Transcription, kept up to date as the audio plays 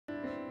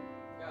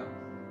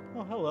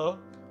Oh, hello.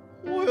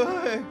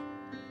 Well, hey,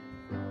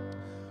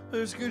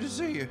 it's good to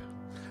see you.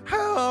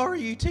 How are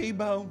you,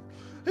 T-Bone?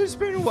 It's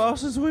been a while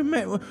since we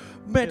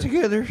met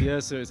together.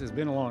 Yes, it's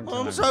been a long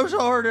time. I'm so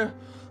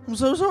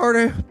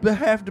sorry to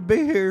have to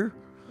be here.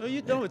 No,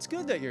 you don't. It's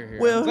good that you're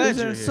here. Well, I'm glad it's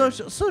you're in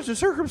here. such a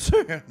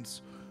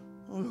circumstance.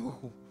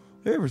 Oh,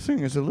 everything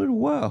is a little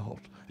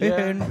wild. Yeah,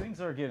 And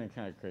things are getting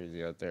kind of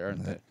crazy out there,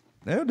 aren't they?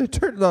 now they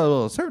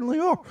certainly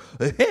are.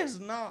 It has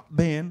not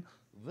been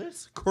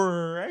this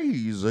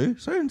crazy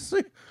since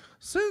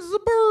the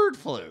bird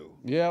flu.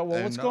 Yeah. Well,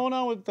 And what's going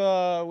on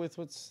with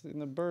what's in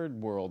the bird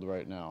world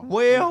right now?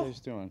 Well, what are you guys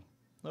doing?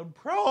 The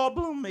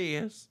problem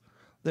is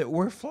that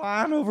we're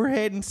flying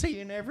overhead and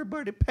seeing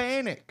everybody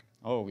panic.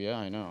 Oh yeah,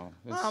 I know.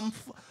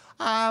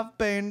 I've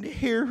been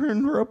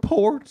hearing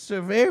reports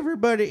of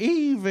everybody,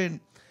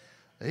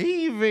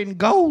 even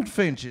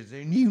goldfinches,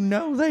 and you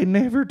know they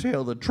never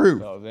tell the truth.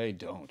 No, they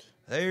don't.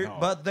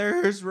 But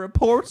there's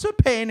reports of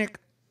panic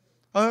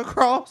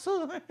across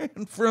the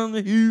land from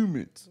the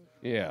humans.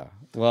 Yeah.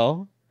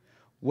 Well,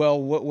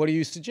 what do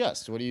you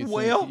suggest? What do you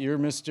think? You're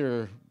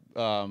Mr.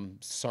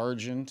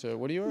 Sergeant.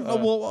 What are you?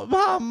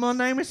 My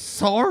name is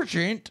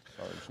Sergeant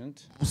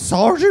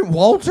Sergeant.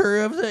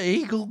 Walter of the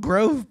Eagle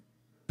Grove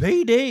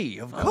PD,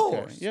 of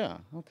course. Yeah.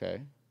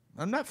 Okay.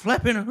 I'm not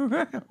flapping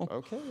around.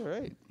 Okay. All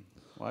right.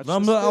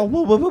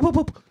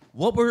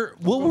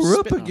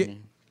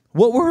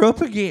 What we're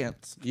up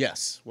against.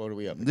 Yes. What are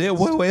we up against? Yeah,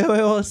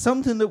 well, it's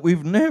something that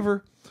we've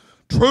never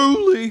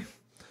truly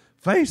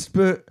faced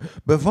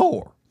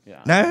before.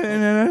 Yeah.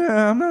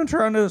 Now, I'm not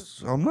trying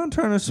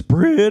to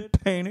spread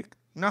panic.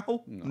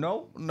 No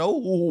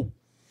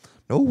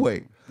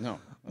way. No.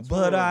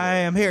 But I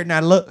am here now.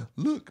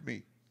 Look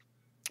me.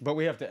 But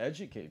we have to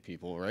educate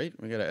people, right?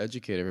 We got to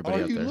educate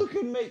everybody Are out you there.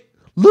 looking me?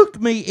 Look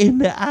me in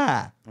the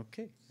eye.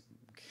 Okay.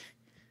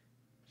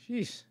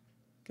 Jeez.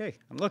 Okay,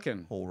 I'm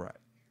looking. All right.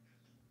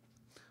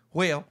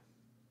 Well,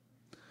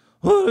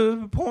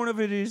 the point of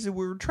it is that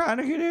we're trying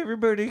to get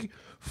everybody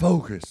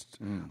focused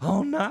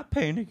on not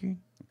panicking,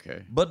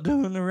 Okay. but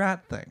doing the right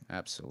thing.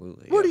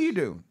 Absolutely. What are you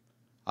doing?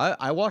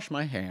 I wash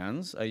my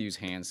hands. I use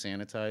hand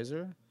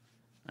sanitizer.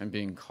 I'm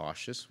being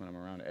cautious when I'm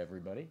around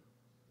everybody.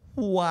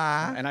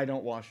 Why? And I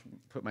don't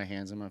put my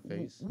hands in my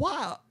face.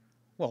 Why?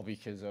 Well,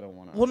 because I don't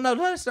want to. Well, no,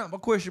 that's not my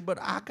question. But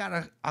I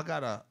got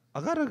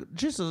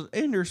just an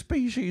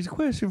interspecies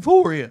question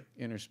for you.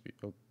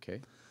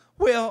 Okay.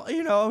 Well,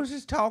 I was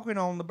just talking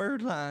on the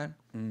bird line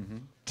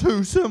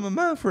to some of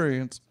my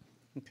friends,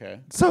 Okay.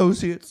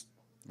 associates.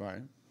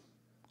 Right.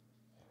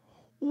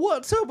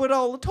 What's up with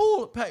all the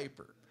toilet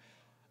paper?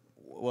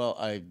 Well,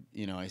 I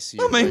see.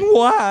 I mean,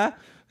 why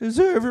is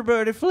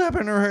everybody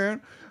flapping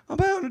around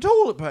about the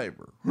toilet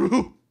paper?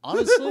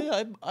 Honestly,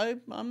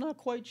 I'm not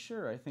quite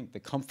sure. I think the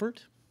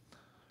comfort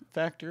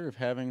factor of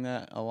having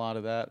a lot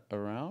of that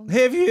around.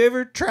 Have you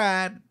ever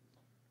tried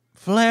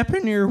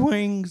flapping your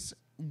wings,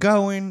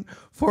 going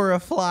for a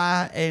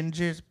fly, and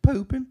just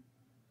pooping?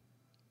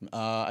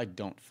 I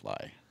don't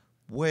fly.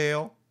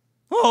 Well,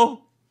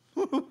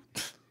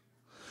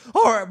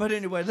 all right, but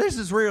anyway, this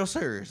is real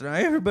serious. Now,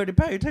 everybody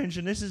pay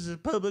attention. This is a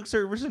public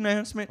service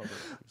announcement.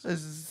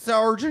 This is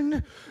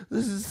Sergeant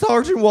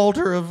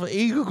Walter of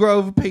Eagle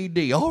Grove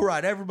PD. All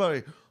right,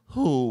 everybody.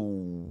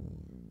 Oh,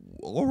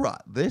 all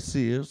right. This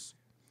is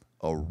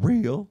a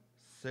real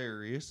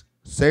serious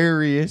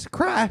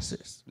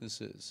crisis.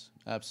 This is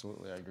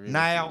absolutely. I agree.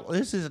 Now,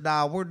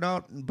 we're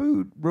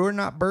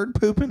not bird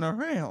pooping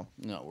around.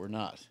 No, we're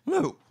not.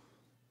 No.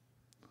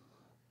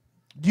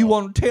 Do you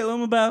want to tell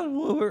them about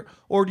it,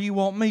 or do you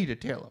want me to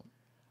tell them?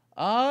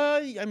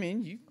 I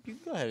mean, you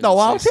go ahead. No,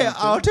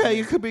 I'll tell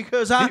you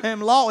because I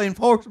am law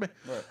enforcement,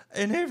 Right.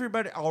 and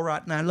everybody. All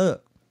right, now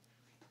look,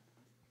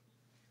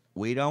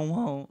 we don't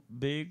want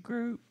big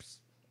groups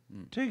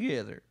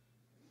together.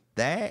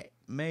 That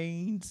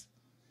means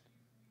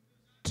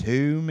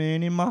too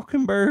many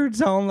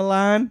mockingbirds on the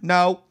line.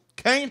 No,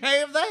 can't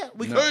have that.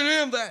 We can't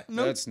have that.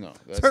 No, That's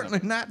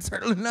certainly not.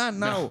 Certainly not.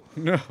 No,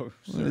 No.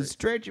 Let's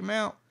stretch them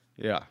out.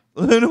 Yeah.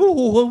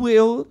 We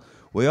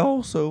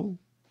also.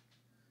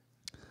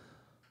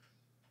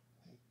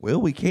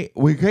 Well, we can't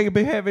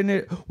be having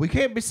it. We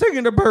can't be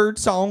singing the bird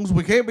songs.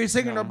 We can't be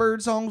singing our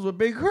bird songs with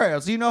big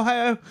crowds. You know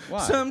how? Why?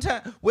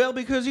 Sometimes, well,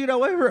 because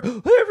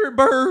every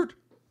bird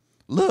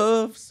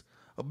loves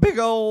a big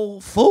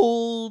old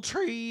full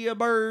tree of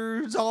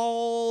birds.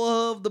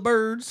 All of the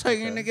birds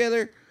singing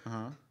together.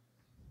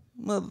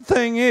 Well, the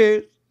thing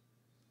is,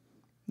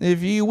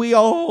 we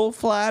all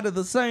fly to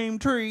the same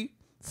tree,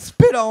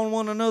 spit on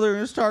one another,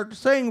 and start to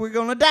sing, we're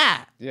gonna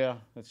die. Yeah,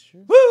 that's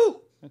true.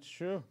 Woo! That's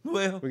true.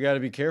 Well, We got to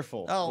be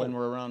careful Oh. when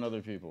we're around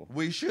other people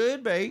we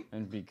should be.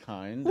 and be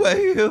kind.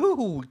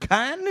 Well,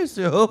 kindness.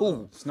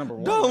 It's number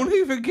one. Don't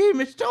even get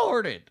me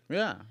started.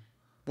 Yeah.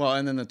 Well,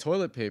 and then the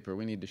toilet paper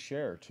we need to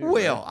share too.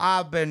 Well, right?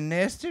 I've been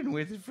nesting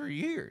with it for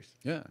years.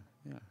 Yeah.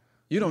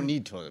 You don't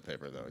need toilet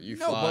paper though.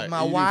 But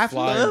my wife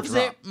loves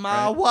it.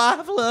 My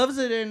wife loves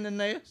it in the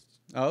nest.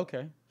 Oh,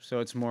 okay. So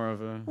it's more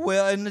of a.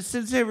 Well, and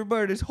since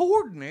everybody's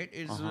hoarding it,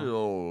 it's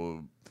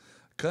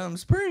come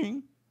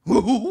spring,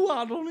 Ooh,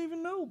 I don't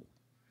even know.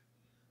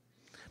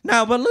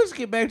 Now, but let's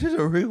get back to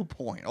the real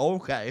point.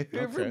 Okay.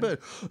 Everybody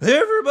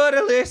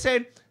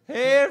listen.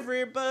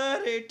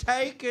 Everybody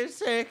take a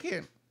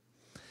second.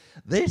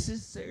 This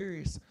is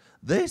serious.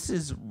 This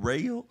is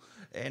real.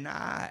 And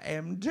I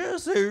am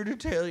just here to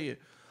tell you,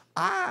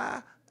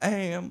 I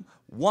am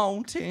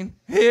wanting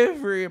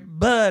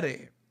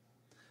everybody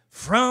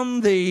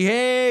from the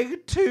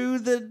egg to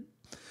the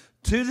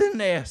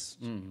nest.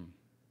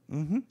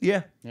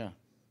 Yeah. Yeah.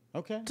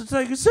 Okay. To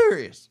take it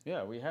serious.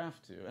 Yeah, we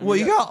have to. Well,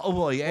 you got.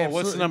 Well, yeah.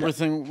 Well, what's the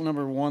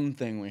number one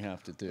thing we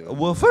have to do?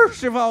 Well,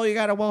 first of all, you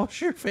got to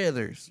wash your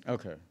feathers.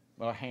 Okay.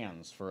 Well,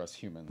 hands for us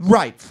humans.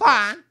 Right.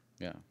 Fine.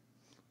 Yeah.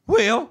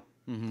 Well,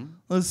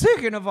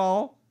 second of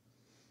all,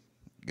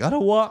 you got to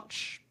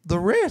watch the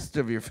rest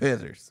of your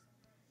feathers.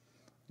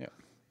 Yeah.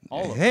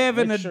 All of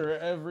them. Make sure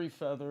every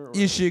feather.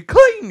 You should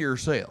clean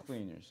yourself.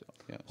 Clean yourself.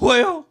 Yes.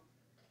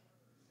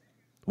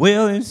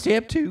 Well, in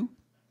step 2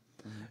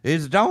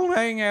 is don't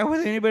hang out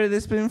with anybody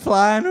that's been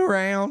flying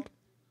around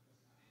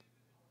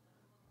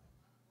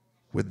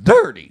with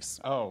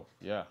dirties. Oh,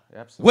 yeah,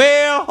 absolutely.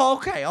 Well,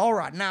 okay, all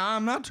right. Now,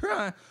 I'm not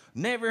trying.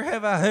 Never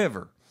have I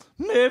ever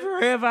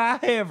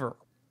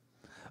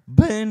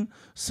been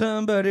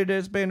somebody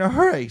that's been a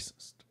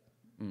racist.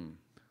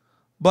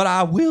 But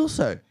I will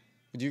say.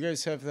 Do you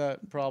guys have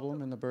that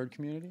problem in the bird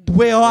community?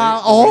 Well,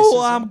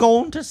 I'm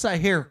going to say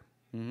here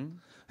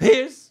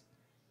is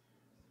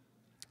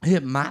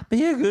it might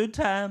be a good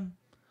time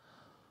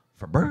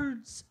for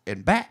birds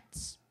and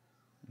bats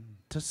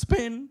to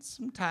spend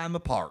some time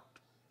apart.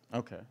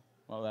 Okay.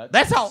 Well,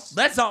 that's all.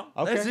 That's all.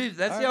 Okay.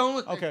 That's the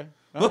only thing. Okay.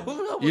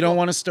 You don't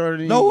want to start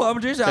any. No,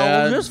 this is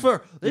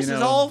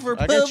all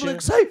for I get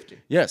public safety.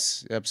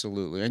 Yes,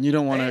 absolutely. And you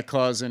don't want to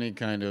cause any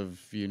kind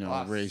of,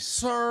 race.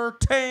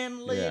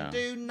 Certainly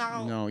do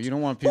not. No, you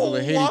don't want people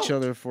to hate each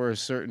other for a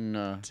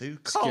certain skin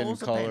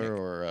color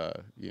or,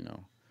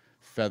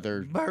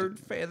 feather. Bird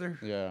feather.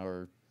 Yeah,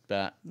 or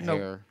bat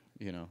hair,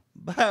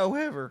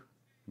 However,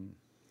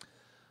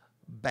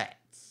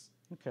 bats.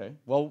 Okay.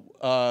 Well,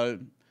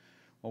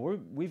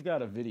 we've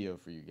got a video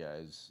for you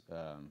guys.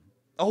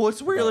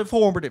 It's real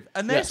informative,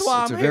 and that's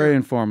why I'm here. It's a very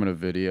informative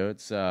video.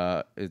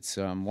 It's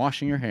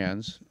washing your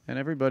hands, and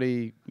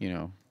everybody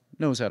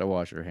knows how to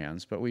wash their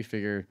hands, but we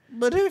figure.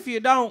 But if you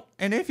don't,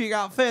 and if you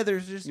got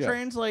feathers, just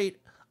translate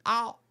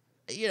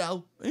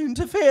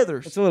into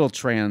feathers. It's a little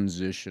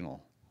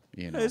transitional,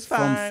 it's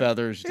from fine.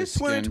 feathers to It's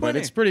skin, but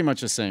it's pretty much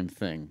the same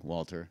thing,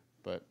 Walter.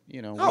 But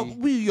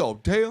y'all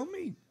tell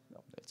me.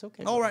 It's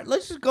okay. All right,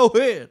 let's just go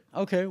ahead.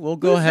 Okay, we'll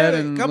go ahead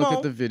and look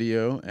at the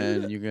video,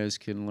 and you guys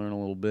can learn a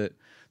little bit.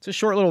 It's a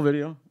short little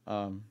video,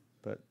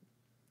 but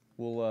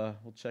we'll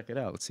check it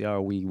out. Let's see how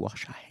we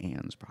wash our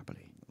hands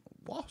properly.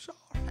 Wash our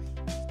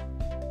hands.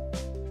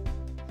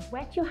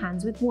 Wet your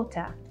hands with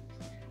water.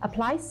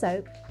 Apply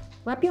soap.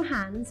 Rub your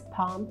hands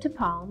palm to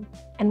palm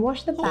and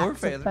wash the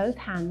backs of both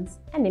hands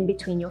and in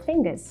between your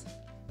fingers.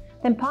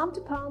 Then palm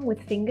to palm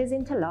with fingers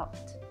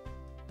interlocked.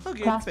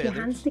 Clasp your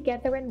hands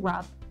together and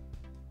rub.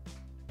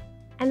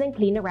 And then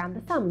clean around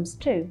the thumbs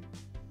too.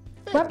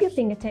 Rub your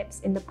fingertips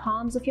in the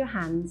palms of your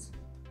hands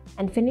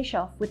and finish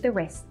off with the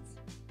wrists.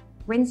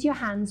 Rinse your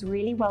hands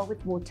really well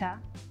with water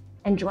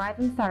and dry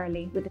them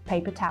thoroughly with a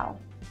paper towel.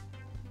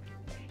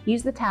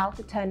 Use the towel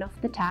to turn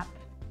off the tap.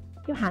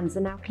 Your hands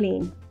are now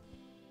clean.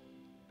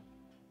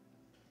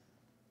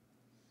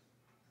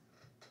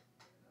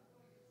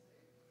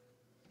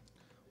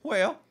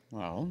 Well,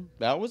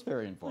 that was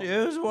very informative.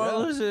 Yes,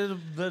 this is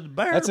the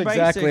bare That's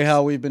exactly basics.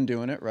 how we've been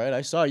doing it, right?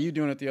 I saw you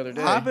doing it the other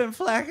day. I've been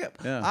flacking.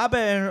 Yeah. I've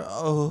been,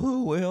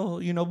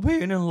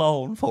 being in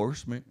law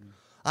enforcement,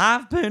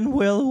 I've been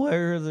well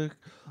aware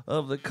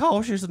of the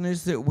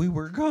cautiousness that we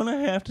were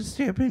gonna have to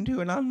step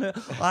into, and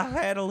I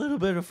had a little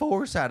bit of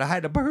foresight. I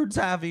had a bird's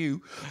eye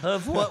view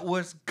of what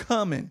was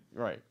coming.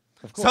 Right.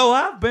 Of course. So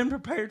I've been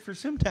prepared for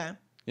some time.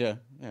 Yeah.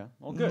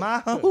 Well, good.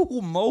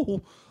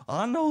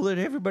 I know that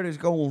everybody's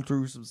going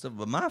through some stuff,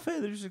 but my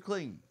feathers are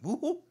clean.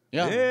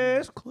 Yeah.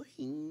 Yes,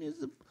 clean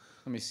as a...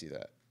 Let me see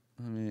that.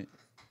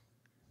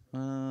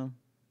 Yeah,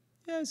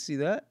 I see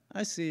that.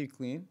 I see you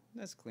clean.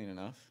 That's clean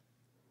enough.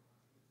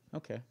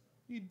 Okay.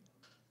 You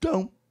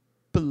don't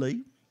believe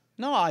me?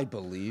 No, I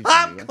believe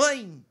I'm you.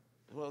 clean.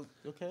 Well,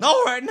 okay.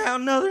 All right, now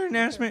another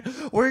announcement.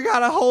 We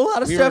got a whole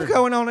lot of stuff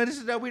going on, and this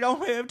is that we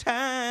don't have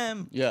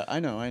time. Yeah, I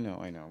know.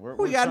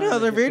 We got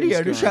another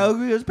video to show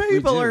because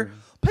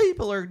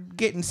people are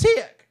getting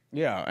sick.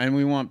 Yeah, and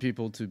we want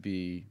people to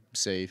be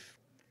safe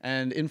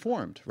and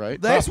informed,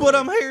 right? That's what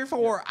I'm here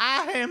for.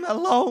 I am a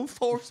law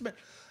enforcement.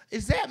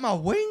 Is that my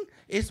wing?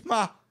 It's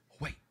my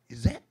wait.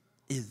 Is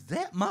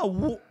that my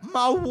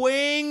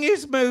wing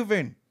is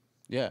moving?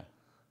 Yeah.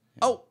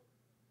 Oh.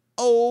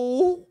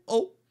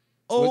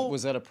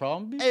 Was that a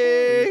problem before?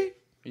 Hey.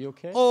 Are you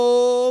okay?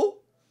 Oh.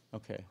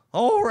 Okay.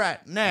 All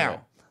right.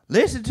 Now,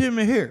 listen to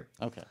me here.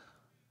 Okay.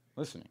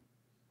 Listening.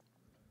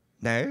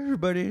 Now,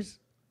 everybody's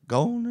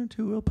gone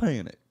into a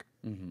panic.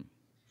 Mm-hmm.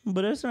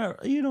 But that's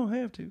not, you don't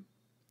have to.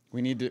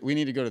 We need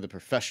to go to the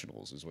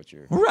professionals, is what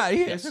you're... Right,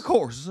 yes, of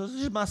course.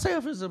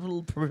 Myself as a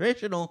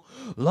professional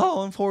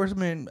law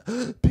enforcement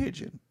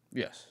pigeon.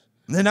 Yes.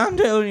 Then I'm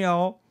telling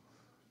y'all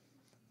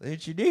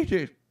that you need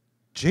to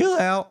chill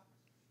out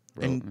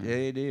and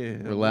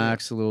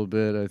relax a little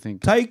bit, I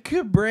think. Take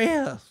a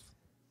breath.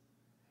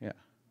 Yeah.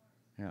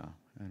 Yeah.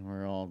 And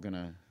we're all going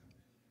to...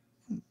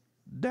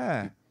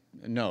 Die.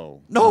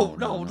 No. That's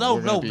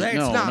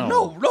not.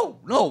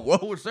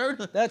 Well,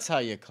 certainly. That's how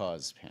you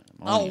cause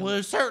pandemonium. Oh,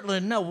 well, certainly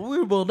no.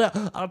 We will not.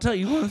 I'll tell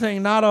you one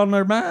thing. Not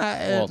under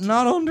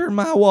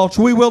my watch.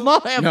 We will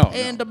not have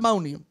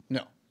pandemonium.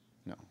 No.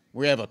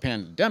 We have a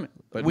pandemic,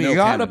 but we no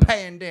got pandemic. a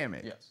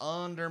pandemic. Yes.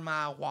 Under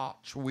my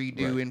watch, we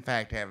do in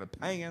fact have a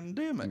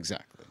pandemic.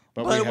 Exactly.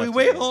 But we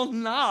will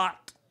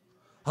not.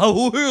 I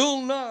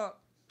will not.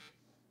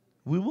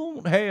 We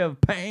won't have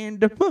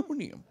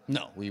pandemonium.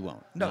 No, we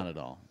won't. No. Not at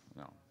all.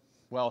 No.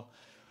 Well,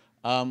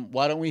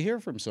 why don't we hear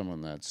from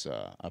someone that's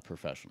a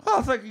professional?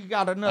 I think you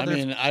got another. I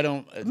mean,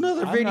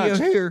 another video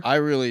here. I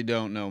really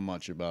don't know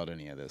much about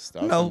any of this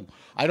stuff. No,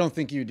 I don't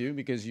think you do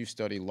because you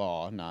study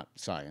law, not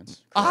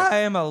science. Correct? I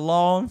am a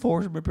law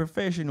enforcement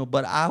professional,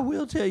 but I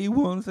will tell you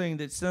one thing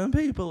that some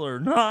people are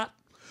not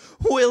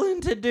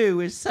willing to do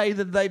is say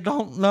that they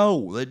don't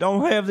know, they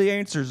don't have the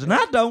answers, and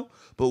I don't.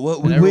 But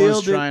what we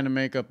will do, trying to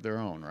make up their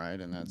own, right?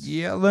 And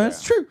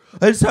that's true.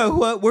 And so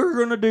what we're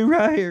gonna do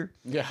right here,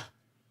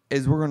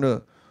 is we're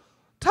gonna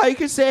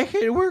take a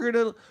second and we're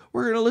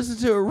gonna listen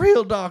to a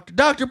real doctor,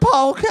 Dr.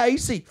 Paul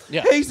Casey.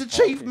 Yeah. He's the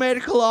chief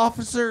medical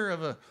officer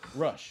of a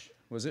Rush.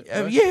 Was it?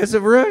 Yes,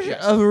 of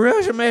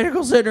Russia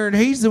Medical Center,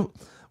 and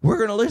we're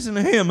gonna listen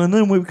to him, and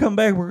then when we come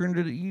back, we're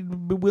gonna be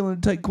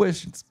willing to take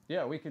questions.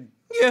 Yeah, we could.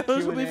 Yeah,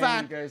 this will be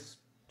fine. You guys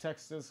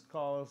text us,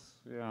 call us.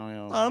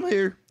 I'm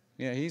here.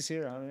 Yeah, he's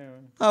here. I'm here.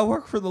 I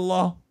work for the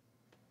law.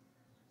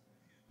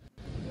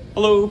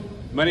 Hello,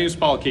 my name is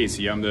Paul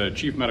Casey. I'm the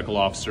Chief Medical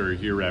Officer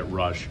here at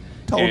Rush.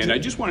 I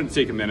just wanted to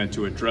take a minute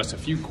to address a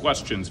few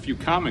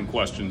common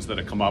questions that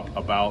have come up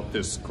about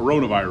this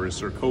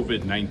coronavirus or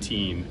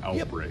COVID-19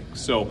 outbreak.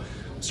 So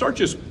start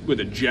just with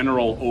a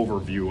general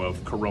overview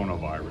of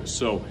coronavirus.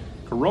 So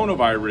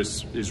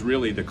coronavirus is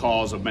really the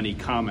cause of many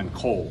common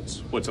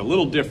colds. What's a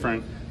little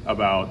different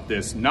about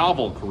this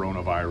novel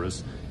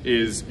coronavirus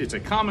is it's a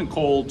common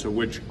cold to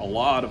which a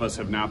lot of us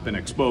have not been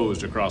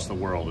exposed across the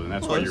world, and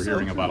that's why you're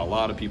hearing about a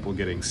lot of people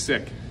getting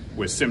sick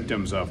with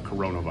symptoms of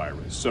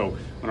coronavirus. So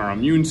when our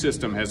immune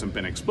system hasn't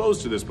been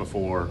exposed to this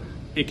before,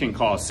 it can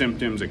cause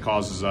symptoms. It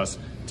causes us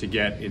to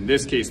get, in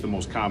this case, the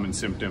most common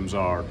symptoms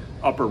are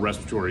upper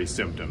respiratory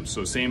symptoms.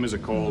 So same as a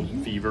cold,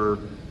 fever,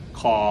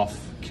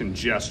 cough,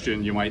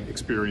 congestion you might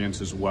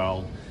experience as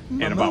well.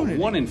 And about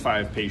 1 in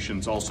 5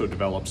 patients also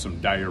develop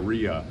some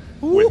diarrhea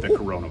with the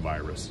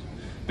coronavirus.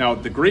 Now,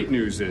 the great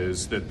news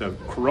is that the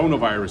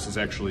coronavirus is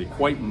actually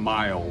quite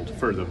mild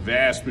for the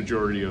vast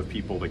majority of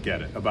people that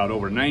get it. About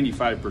over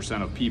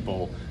 95% of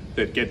people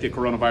that get the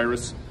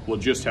coronavirus will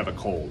just have a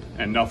cold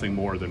and nothing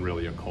more than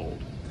really a cold.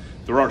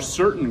 There are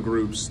certain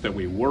groups that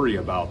we worry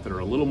about that are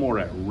a little more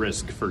at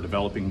risk for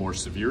developing more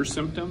severe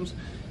symptoms,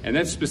 and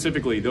that's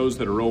specifically those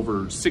that are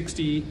over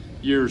 60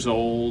 years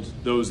old,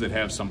 those that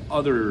have some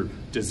other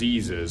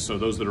diseases, so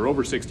those that are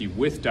over 60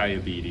 with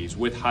diabetes,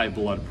 with high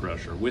blood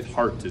pressure, with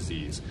heart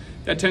disease.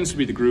 That tends to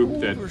be the group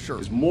that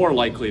is more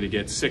likely to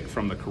get sick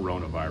from the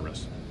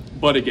coronavirus.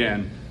 But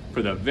again,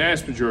 for the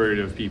vast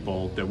majority of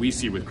people that we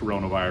see with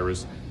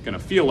coronavirus, going to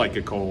feel like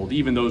a cold.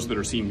 Even those that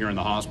are seen here in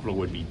the hospital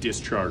would be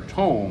discharged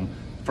home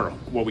for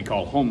what we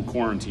call home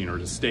quarantine, or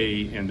to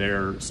stay in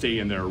their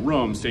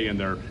room, stay in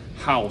their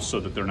house, so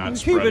that they're not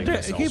spreading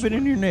this elsewhere. Keep it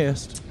in your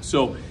nest.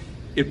 So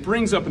it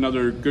brings up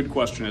another good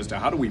question as to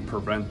how do we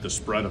prevent the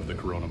spread of the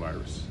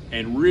coronavirus?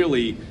 And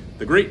really,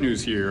 the great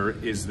news here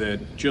is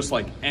that just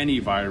like any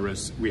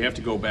virus, we have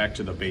to go back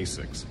to the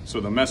basics. So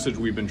the message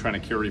we've been trying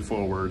to carry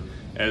forward,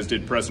 as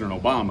did President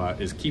Obama,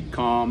 is keep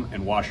calm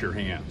and wash your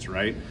hands,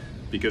 right?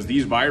 Because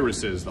these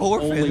viruses, the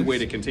only way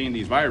to contain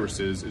these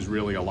viruses is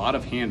really a lot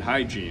of hand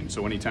hygiene.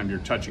 So anytime you're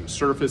touching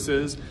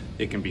surfaces,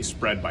 it can be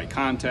spread by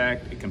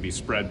contact, it can be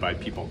spread by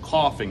people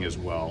coughing as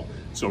well.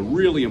 So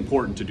really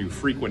important to do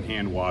frequent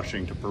hand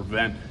washing to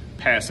prevent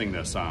passing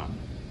this on.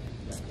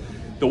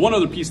 The one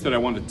other piece that I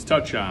wanted to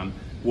touch on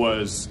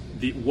was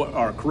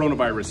our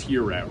coronavirus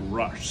here at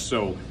Rush.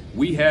 So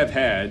we have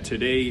had,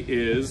 today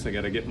is, I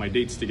got to get my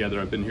dates together,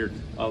 I've been here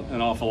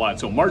an awful lot.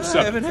 So March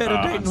 7th,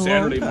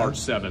 Saturday, March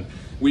 7th,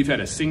 we've had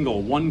a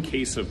single 1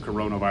 case of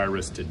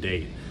coronavirus to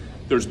date.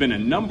 There's been a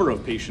number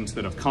of patients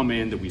that have come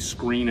in that we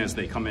screen as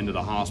they come into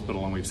the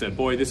hospital, and we've said,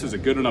 boy, this is a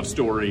good enough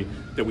story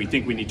that we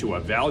think we need to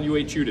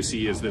evaluate you to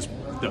see is this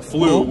the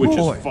flu, which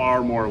is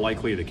far more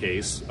likely the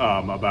case.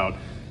 About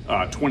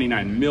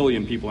 29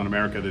 million people in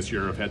America this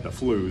year have had the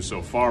flu,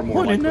 so far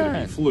more likely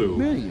to be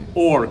flu.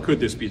 Or could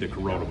this be the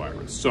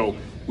coronavirus? So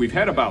we've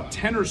had about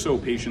 10 or so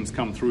patients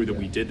come through that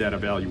we did that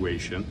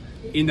evaluation.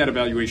 In that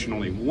evaluation,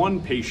 only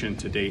 1 patient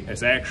to date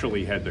has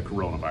actually had the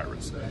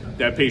coronavirus.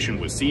 That patient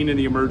was seen in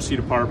the emergency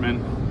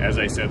department. As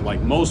I said,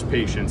 like most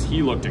patients,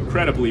 he looked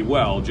incredibly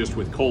well just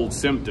with cold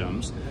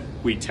symptoms.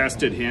 We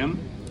tested him.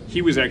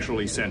 He was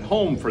actually sent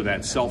home for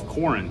that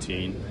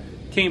self-quarantine,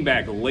 came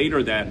back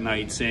later that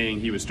night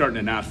saying he was starting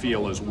to not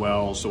feel as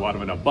well, so out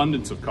of an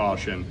abundance of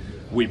caution,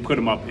 we put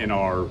him up in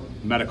our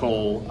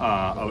medical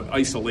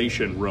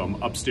isolation room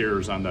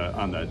upstairs on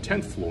the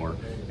 10th floor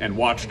and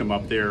watched him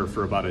up there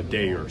for about a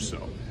day or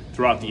so.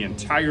 Throughout the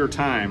entire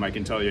time, I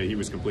can tell you he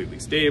was completely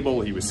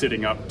stable. He was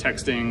sitting up,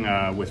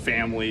 texting with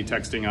family,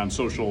 texting on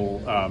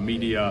social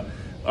media,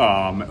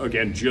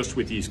 again, just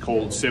with these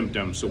cold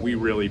symptoms. So we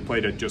really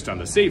played it just on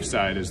the safe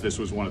side, as this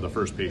was one of the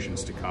first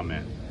patients to come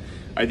in.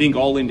 I think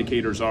all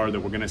indicators are that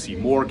we're going to see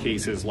more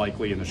cases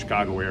likely in the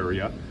Chicago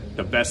area.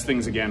 The best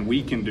things, again,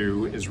 we can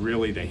do is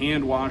really the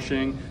hand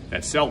washing,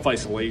 that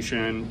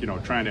self-isolation, you know,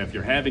 trying to, if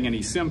you're having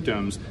any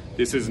symptoms,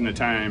 this isn't a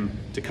time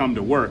to come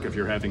to work if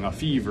you're having a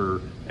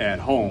fever at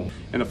home.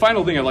 And the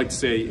final thing I'd like to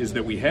say is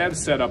that we have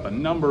set up a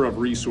number of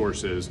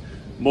resources.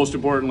 Most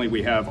importantly,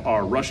 we have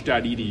our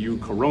rush.edu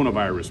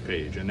coronavirus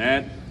page, and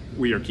that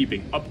we are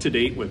keeping up to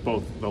date with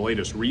both the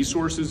latest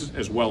resources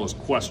as well as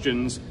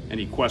questions.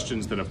 Any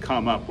questions that have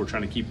come up, we're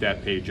trying to keep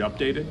that page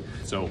updated.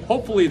 So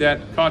hopefully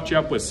that caught you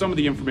up with some of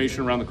the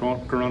information around the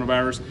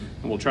coronavirus,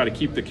 and we'll try to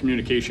keep the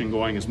communication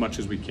going as much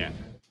as we can.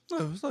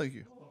 Oh, thank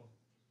you.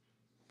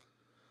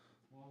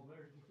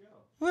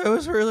 That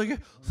was really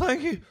good.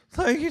 Thank you.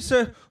 Thank you,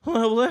 sir.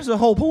 Well, that's the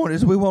whole point,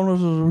 is we want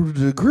to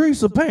decrease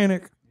the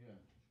panic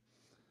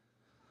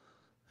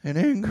and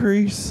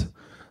increase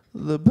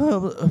the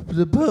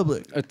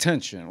public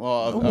attention.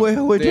 Well,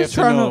 we're just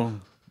trying to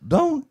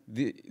don't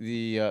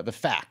the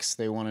facts.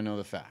 They want to know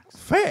the facts.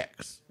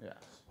 Facts. Yeah.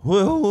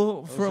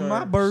 Well, from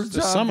my bird's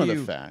eye some view, of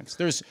the facts.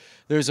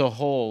 There's a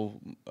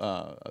whole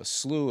a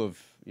slew of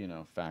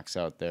facts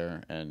out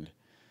there, and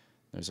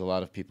there's a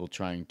lot of people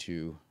trying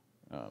to.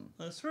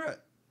 That's right.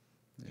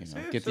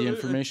 Get the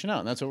information out,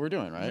 and that's what we're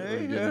doing,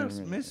 right? Yes,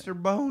 Mr.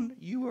 Bone,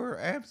 you are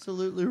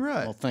absolutely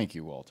right. Well, thank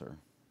you, Walter.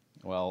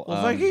 Well,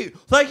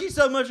 thank you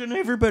so much, and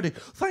everybody,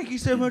 thank you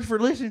so much for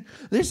listening.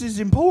 This is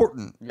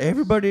important. Yes.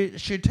 Everybody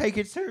should take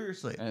it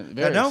seriously.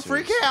 Now, don't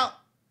freak out.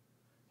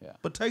 Yeah,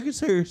 but take it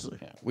seriously.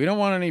 Yeah. We don't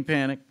want any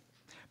panic,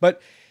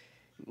 but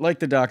like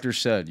the doctor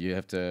said, you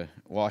have to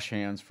wash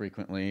hands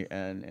frequently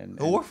and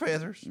or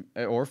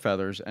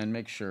feathers, and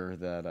make sure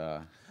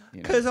that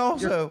because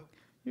also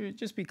you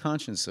just be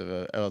conscious of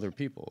other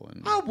people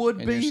and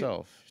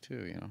yourself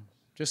too.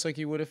 Just like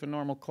you would if a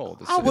normal cold.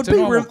 I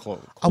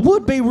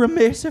would be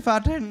remiss if I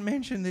didn't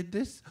mention that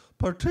this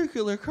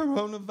particular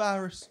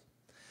coronavirus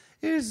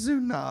is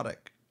zoonotic.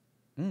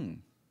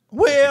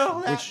 Well,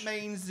 that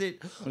means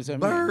that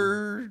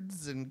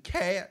birds and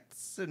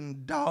cats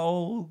and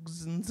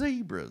dogs and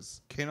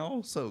zebras can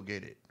also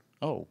get it.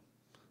 Oh.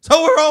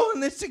 So we're all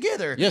in this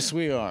together. Yes,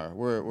 we are.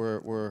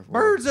 We're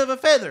birds of a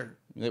feather.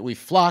 That we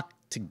flock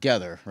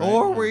together, right?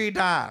 Or we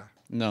die.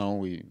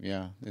 No, it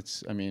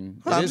is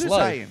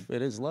life.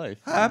 It is life.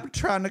 I'm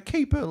trying to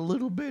keep a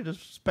little bit of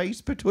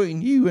space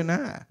between you and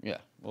I. Yeah.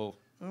 Well,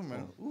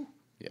 we'll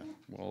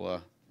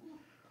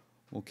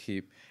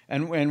keep.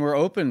 And we're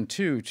open,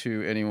 to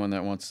anyone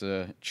that wants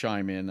to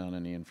chime in on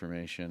any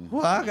information.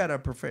 Well, I got a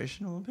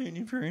professional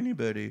opinion for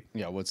anybody.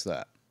 Yeah, what's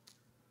that?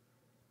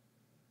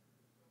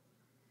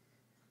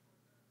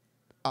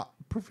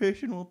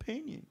 Professional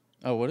opinion.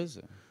 Oh, what is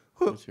it?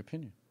 What's your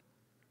opinion?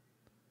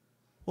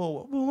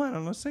 Well, why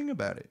don't I sing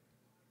about it?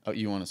 Oh,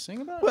 you want to sing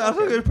about it? Well, I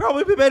think it'd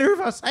probably be better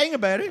if I sang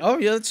about it. Oh,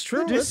 yeah, that's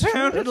true. It just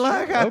sounded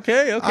like I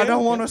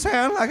don't want to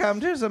sound like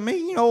I'm just a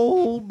mean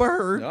old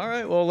bird. All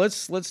right, well,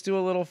 let's do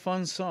a little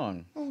fun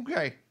song.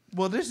 Okay.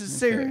 Well, this is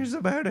serious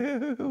about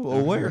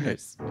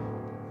awareness.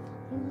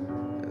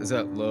 Is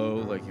that low?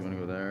 Like you want to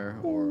go there,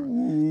 or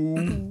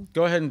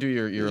go ahead and do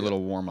your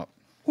little warm up?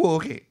 Well,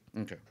 okay.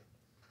 Okay.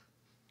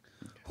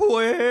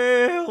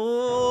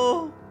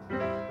 Well,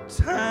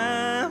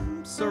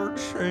 times are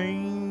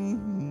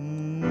changing,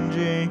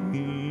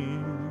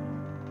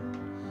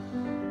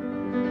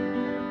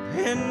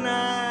 and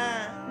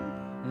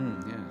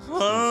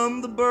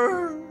I'm the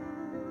bird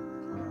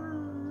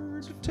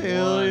to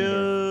tell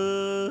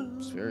you.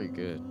 It's very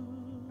good.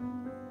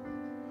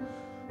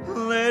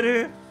 Let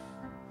it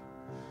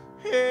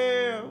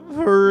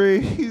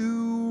every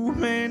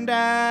human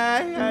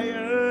die.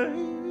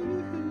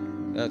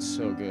 That's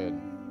so good.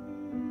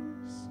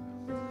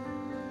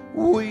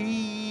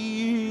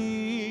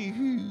 We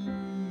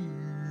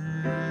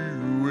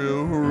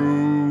will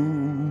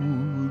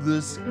rule the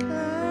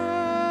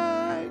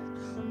sky.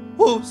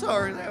 Oh,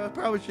 sorry, I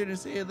probably shouldn't have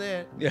said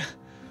that. Yeah.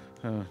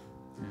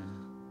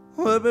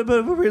 Well, but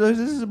realize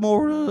this is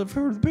more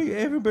for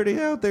everybody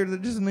out there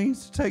that just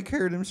needs to take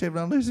care of themselves.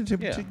 Now listen to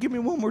me. Give me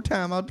one more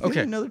time. I'll give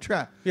you another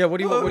try. Yeah. What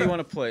do you want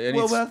to play? Any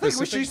I think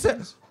what she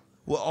said.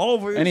 Well, all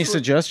of it. Any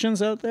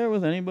suggestions out there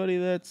with anybody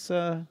that's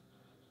tuned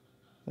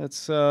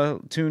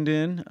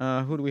in?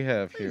 Who do we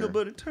have here? Ain't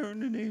nobody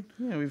turning in.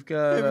 Yeah, we've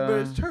got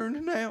everybody's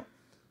turning out.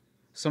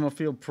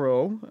 Summerfield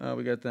Pro,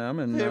 we got them,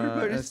 and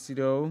everybody's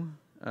Estido,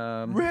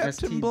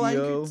 wrapped in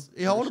blankets.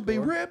 It ought to be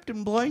wrapped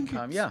in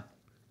blankets. Yeah,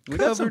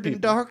 covered in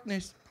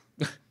darkness.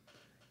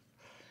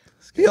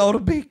 guy. He ought to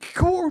be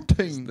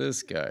quarantined.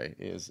 This guy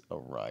is a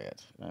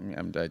riot. I mean,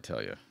 I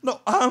tell you.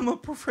 No, I'm a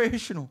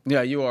professional.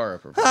 Yeah, you are a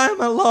professional.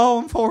 I'm a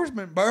law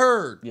enforcement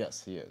bird.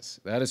 Yes, he is.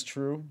 That is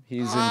true.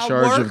 He's in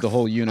charge of the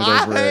whole unit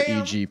over at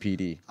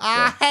EGPD. So.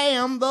 I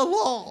am the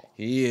law.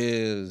 He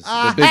is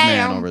the big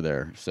man over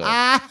there. So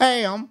I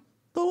am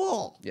the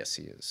law. yes,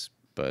 he is.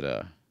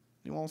 But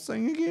you want to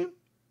sing again?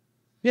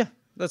 yeah,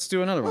 let's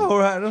do another one. All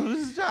right,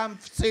 this time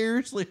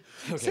seriously,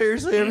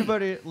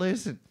 everybody,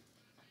 listen.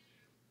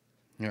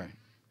 All right.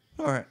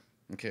 All right.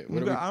 Okay.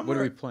 What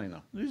are we playing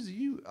though? This is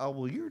you. Oh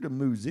well, you're the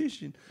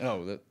musician.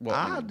 Oh,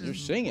 you're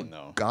singing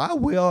though.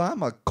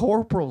 I'm a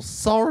corporal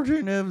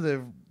sergeant of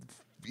the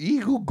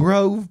Eagle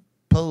Grove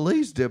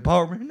Police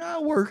Department, and I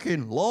work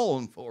in law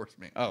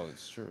enforcement. Oh,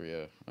 it's true.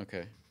 Yeah.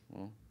 Okay.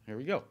 Well, here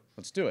we go.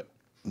 Let's do it.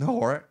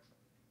 All right.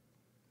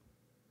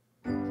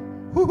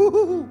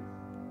 Woo-hoo-hoo.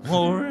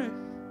 All right.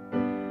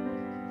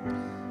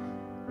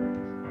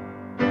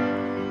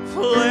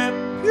 Flap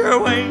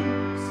your wings.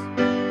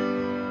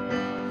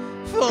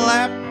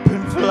 Flap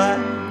and fly.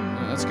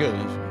 Yeah, that's good.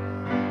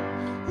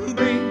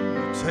 Be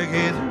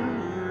together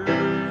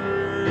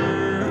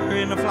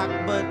in a flock,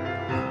 but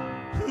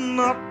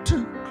not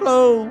too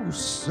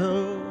close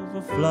of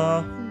a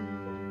flock.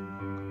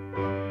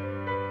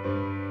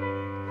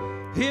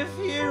 If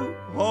you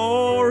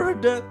are a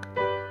duck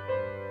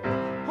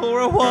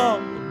or a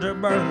water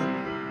bird,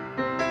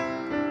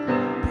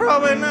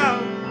 probably not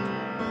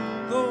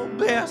the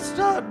best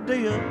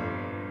idea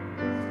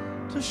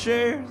to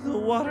share the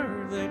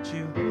water that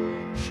you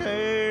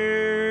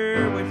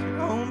share with your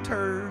own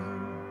turds.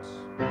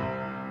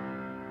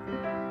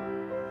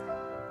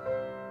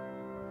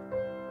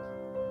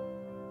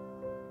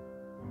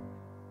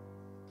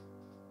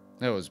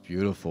 That was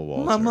beautiful,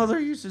 Walter. My mother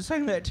used to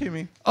sing that to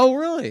me. Oh,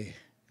 really?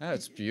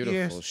 That's beautiful.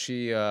 Yes.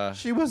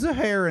 She was a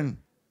heron.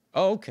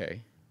 Oh,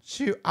 okay.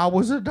 I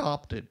was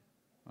adopted.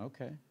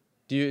 Okay.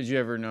 Did you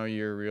ever know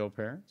your real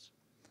parents?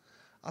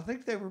 I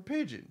think they were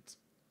pigeons.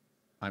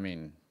 I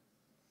mean,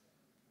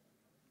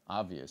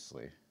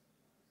 obviously.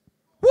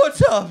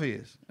 What's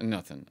obvious?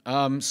 Nothing.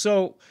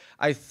 So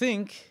I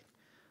think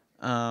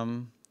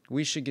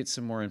we should get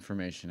some more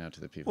information out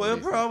to the people. Well,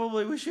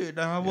 probably we should.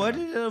 Now, what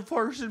is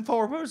first and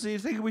foremost do you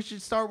think we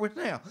should start with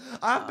now?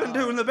 I've been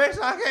doing the best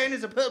I can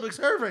as a public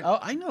servant. Oh,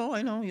 I know.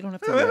 You don't have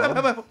to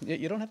yell.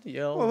 You don't have to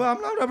yell. Well,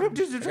 I'm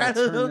just trying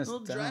turn this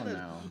to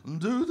down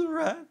do the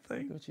right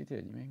thing. Look what you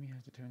did. You made me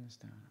have to turn this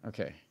down.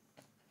 Okay.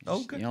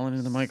 Okay. Yelling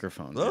into the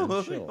microphone. Oh,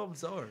 man. I'm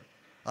sorry.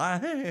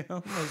 I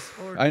am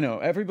sorry. I know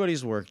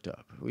everybody's worked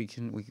up. But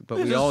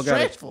This we all is got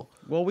stressful.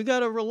 Well, we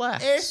got to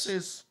relax. This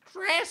is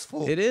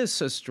stressful. It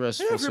is a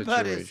stressful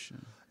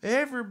situation.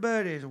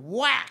 Everybody's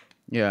whack.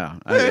 Yeah,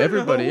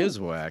 everybody is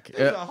whack.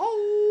 There's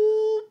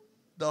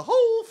the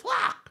whole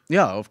flock.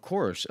 Yeah, of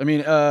course. I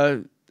mean,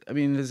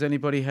 does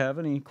anybody have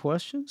any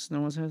questions?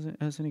 No one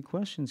has any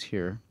questions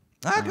here.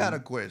 I got a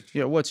question.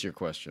 Yeah, what's your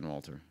question,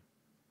 Walter?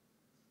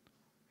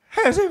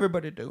 How's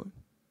everybody doing?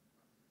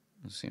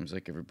 It seems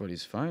like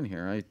everybody's fine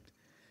here.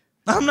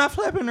 I'm not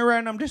flapping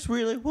around. I'm just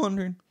really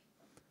wondering,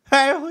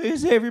 how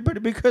is everybody?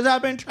 Because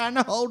I've been trying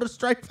to hold a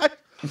straight face,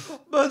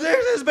 but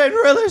this has been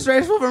really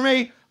stressful for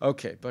me.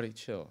 Okay, buddy,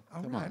 chill.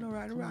 All right.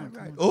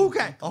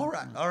 Okay, all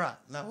right.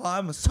 Now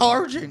I'm a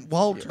Sergeant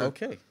Walter. Yeah,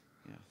 okay.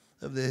 Yeah.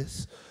 Of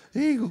this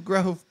Eagle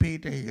Grove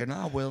PD, and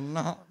I will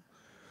not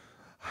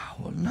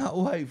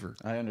waver.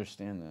 I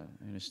understand that.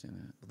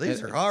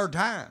 These are hard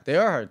times. They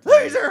are hard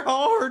times. These are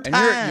hard times.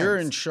 And you're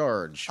in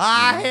charge.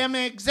 I am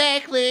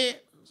exactly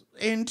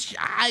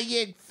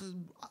I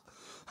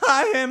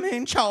am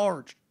in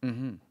charge.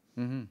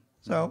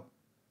 So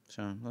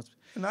let's.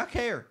 And I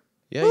care.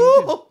 Yeah,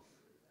 you do.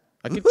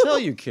 I can tell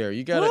you care.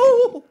 You gotta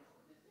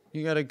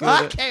go.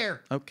 I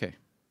care. Okay.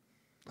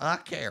 I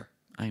care.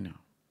 I know.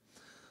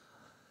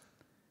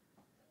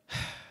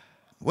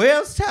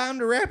 Well, it's time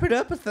to wrap it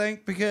up, I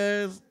think,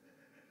 because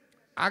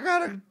I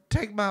gotta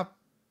take my.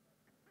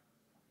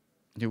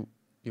 You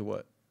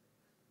what?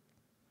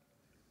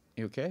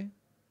 You okay?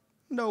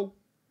 No.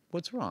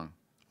 What's wrong?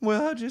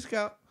 Well, I just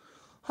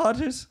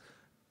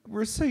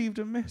received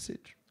a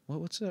message.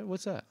 What's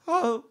that?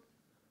 Oh.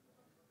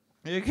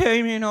 It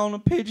came in on a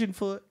pigeon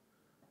foot.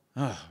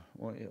 Oh,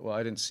 well,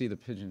 I didn't see the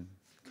pigeon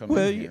come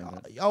Well, in here.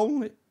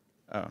 only.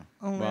 Oh,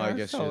 only well, I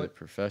guess you're the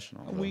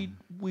professional.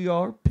 We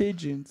are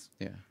pigeons.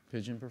 Yeah,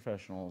 pigeon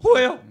professionals.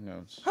 Well, Who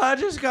knows? I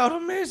just got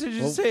a message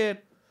that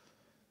said,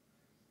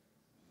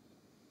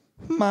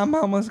 my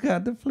mama's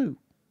got the flu.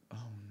 Oh,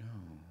 no.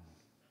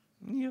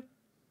 Yep.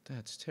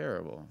 That's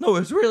terrible. No,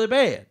 it's really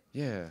bad.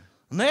 Yeah.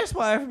 And that's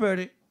why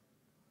everybody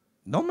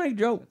don't make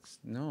jokes.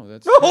 No,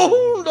 that's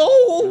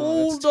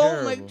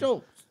don't make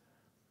jokes.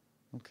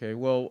 Okay,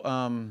 well,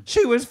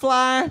 she was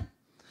flying.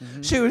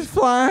 Mm-hmm. She was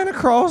flying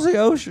across the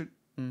ocean.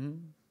 Mm-hmm.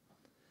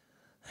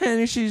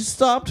 And she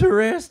stopped to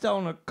rest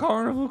on a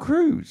Carnival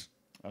cruise.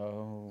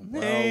 Oh,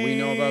 well, we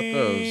know about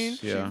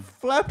those. Yeah. She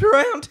flapped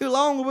around too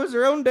long. It was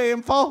her own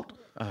damn fault.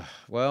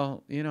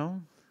 Well, you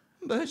know.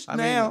 But I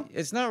now mean,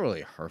 it's not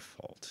really her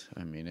fault.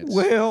 I mean, it's she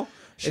no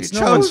one's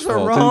chose the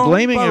fault. wrong And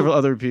blaming boat.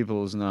 other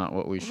people is not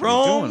what we should be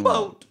Wrong doing.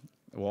 boat.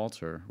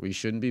 Walter, we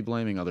shouldn't be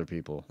blaming other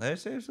people.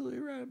 That's absolutely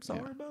right. I'm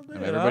sorry about that.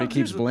 And everybody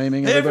keeps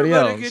blaming everybody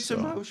else. Everybody gets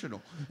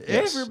emotional.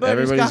 Yes,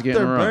 Everybody's got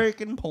getting their wrong.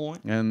 breaking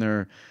point. And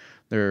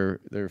they're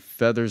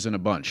feathers in a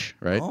bunch,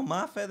 right? Oh,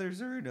 my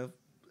feathers are in a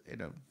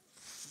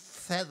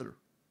feather.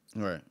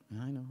 Right.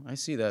 I know. I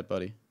see that,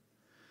 buddy.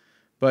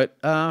 But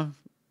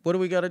what do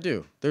we got to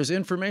do? There's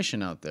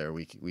information out there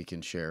we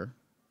can share,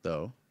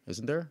 though,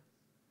 isn't there?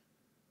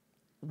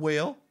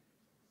 Well,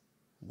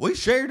 we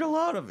shared a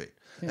lot of it.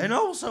 Yeah. And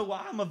also,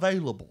 I'm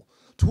available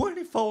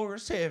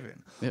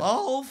 24/7. Yeah.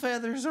 All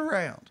feathers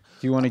around.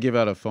 Do you want to give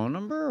out a phone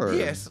number? Or?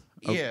 Yes.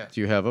 Oh, yeah.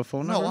 Do you have a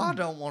phone number? No, I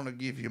don't want to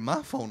give you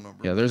my phone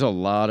number. Yeah, there's a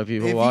lot of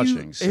people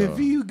watching. So. If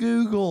you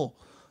Google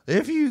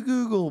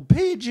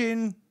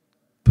pigeon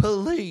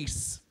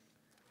police,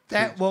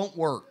 that won't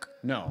work.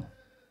 No.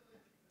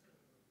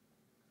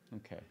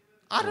 Okay.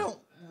 I don't.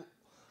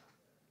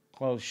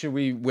 Well, should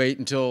we wait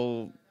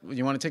until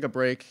you want to take a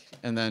break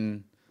and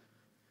then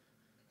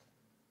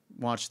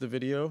watch the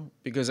video?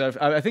 Because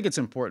I think it's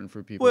important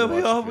for people.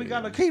 Well, we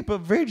got to keep a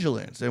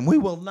vigilance, and we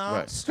will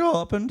not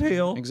stop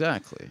until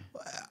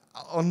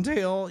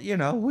until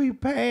we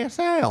pass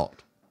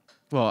out.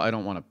 Well, I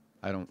don't want to.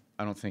 I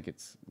don't think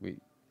it's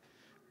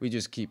we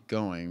just keep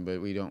going,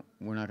 but we're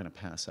not going to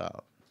pass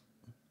out.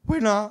 We're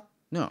not.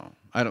 No,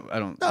 I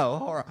don't. No,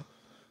 all right.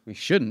 We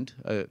shouldn't.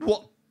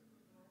 Well,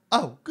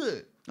 oh,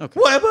 good. Okay.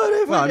 What about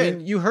if I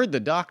mean, you heard the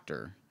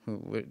doctor.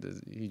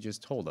 He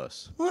just told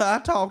us. Well, I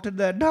talked to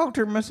that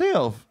doctor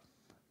myself,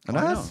 and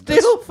I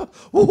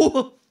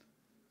still.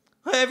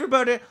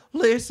 Everybody,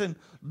 listen.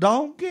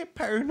 Don't get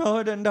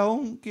paranoid and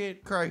don't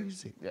get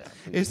crazy. Yeah,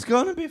 it's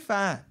gonna be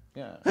fine.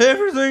 Yeah,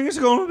 everything's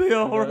gonna be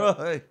all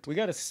right. We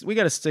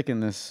gotta stick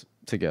in this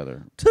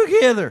together.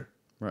 Together.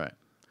 Right.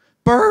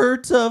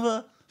 Birds of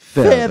a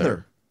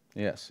feather.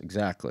 Yes,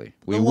 exactly.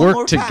 We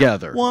work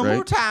together. One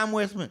more time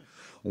with me.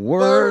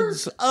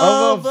 Words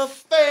of a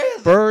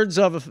feather. Birds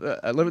of a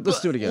feather.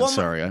 Let's do it again.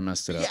 Sorry, I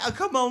messed it up. Yeah,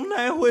 come on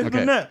now with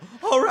me now.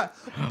 All right.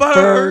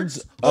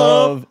 Birds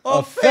of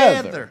a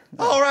feather.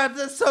 All right,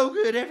 that's so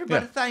good.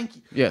 Everybody, thank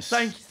you. Yes.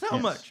 Thank you so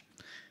much.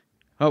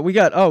 We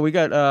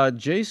got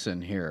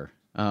Jason here.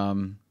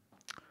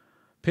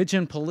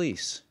 Pigeon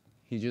police.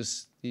 He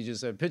just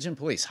said pigeon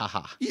police.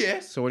 Haha.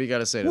 Yes. So what do you got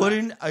to say to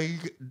that?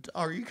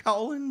 Are you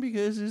calling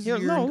because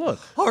look.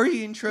 Are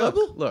you in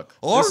trouble? Look.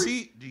 Do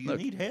you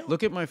need help?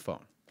 Look at my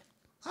phone.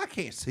 I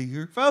can't see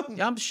your phone.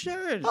 I'm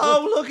sure.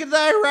 Look at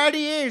that. Right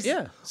he is.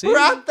 Yeah. See?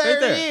 Right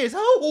there he is.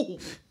 Oh.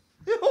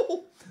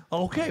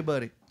 Okay,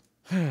 buddy.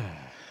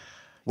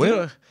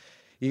 Well,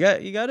 you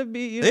got to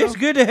be. It's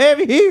good to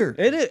have you here.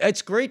 It is.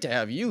 It's great to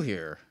have you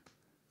here.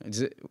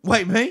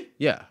 Wait, me?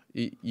 Yeah.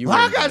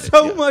 I got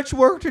so much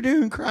work to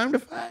do in Crime to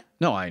Fight.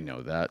 No, I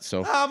know that.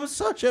 So I'm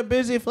such a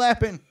busy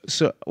flapping.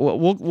 So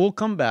we'll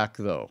come back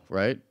though,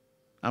 right?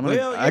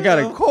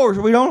 Of course,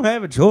 we don't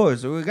have a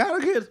choice. So we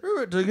gotta get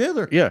through it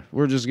together. Yeah,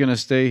 we're just gonna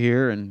stay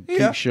here and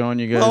keep showing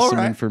you guys some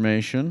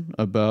information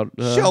about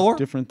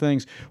different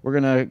things. We're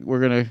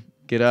gonna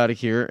get out of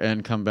here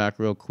and come back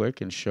real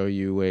quick and show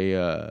you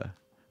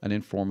an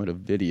informative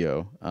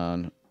video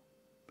on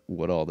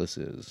what all this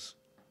is.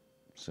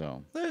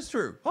 So that's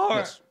true. All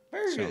right.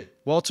 Very good.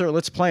 Walter,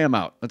 let's play them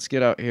out. Let's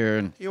get out here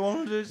and you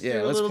want to just do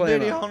a little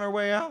ditty on our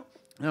way out?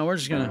 No, we're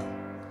just gonna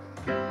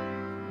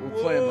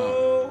play them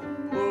out.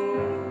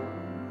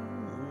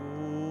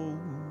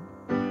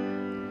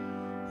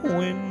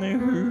 When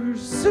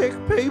there's sick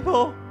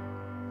people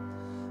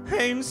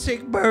and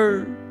sick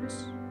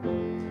birds,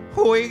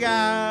 we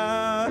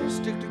gotta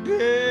stick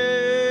together.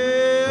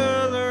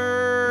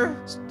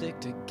 Stick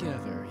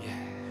together,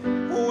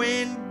 yeah.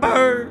 When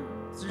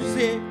birds are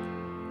sick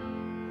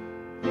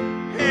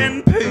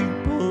and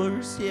people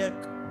are sick,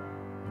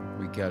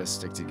 we gotta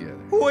stick together.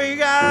 We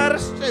gotta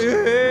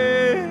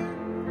stick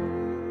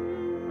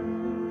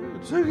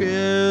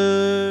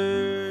together.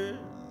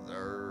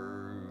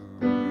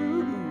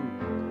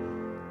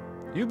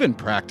 You've been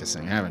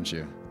practicing, haven't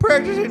you?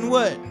 Practicing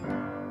what?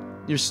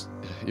 You're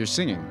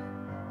singing.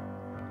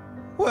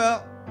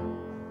 Well,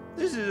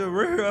 this is a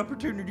rare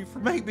opportunity for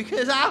me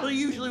because I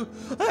usually,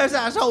 as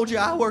I told you,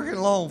 I work in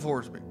law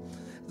enforcement.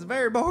 It's a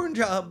very boring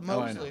job,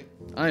 mostly.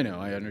 I know,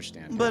 I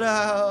understand. But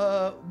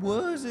I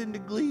was in the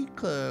Glee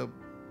Club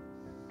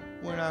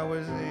when I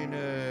was in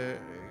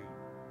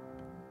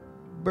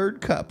Bird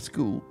Cop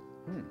school.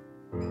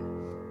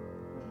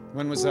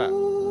 When was that?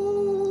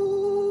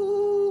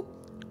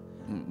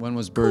 When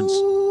was Birds?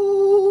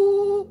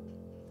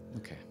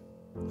 Okay.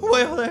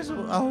 Well, that's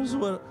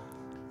what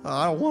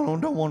I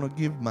don't want to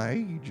give my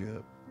age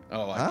up.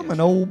 Oh, I'm an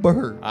old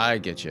bird. I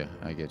get you.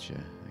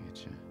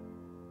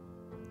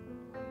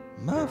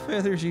 My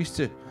feathers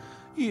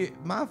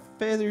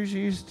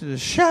used to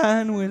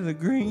shine with the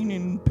green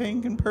and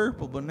pink and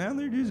purple, but now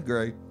they're just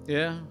gray.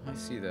 Yeah, I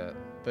see that.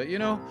 But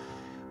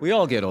we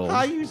all get old.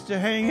 I used to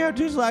hang out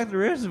just like the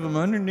rest of them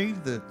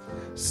underneath the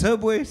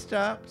subway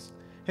stops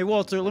Hey,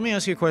 Walter, let me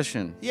ask you a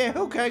question. Yeah,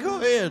 okay, go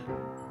ahead.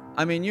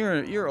 I mean,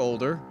 you're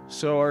older,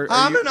 so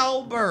I'm an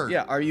old bird.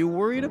 Yeah, are you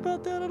worried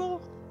about that at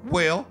all?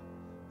 Well,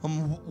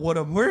 what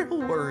I'm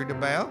real worried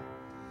about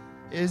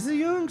is the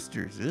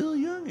youngsters, the little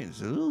youngins,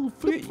 the little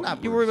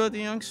flip-floppers. You worry about the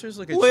youngsters?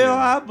 Look at you. Well,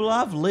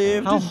 I've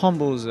lived. How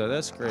humble is that?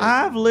 That's great.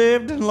 I've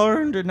lived and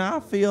learned, and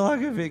I feel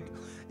like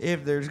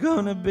if there's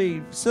gonna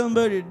be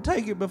somebody to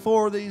take it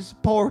before these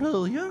poor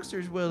little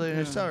youngsters, well, then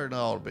it's starting to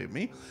all be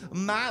me.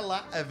 My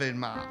life and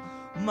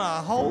my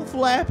whole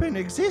flapping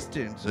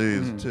existence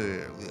is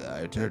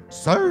to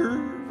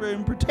serve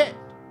and protect.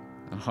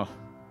 Oh,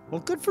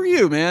 well, good for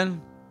you,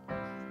 man.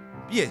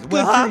 Yes,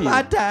 well, I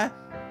might die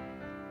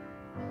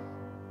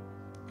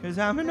because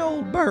I'm an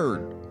old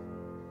bird.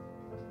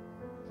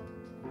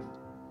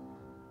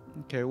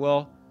 Okay,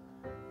 well,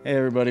 hey,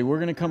 everybody, we're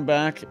going to come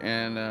back,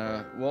 and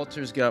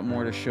Walter's got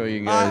more to show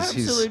you guys. I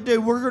absolutely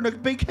do. We're going to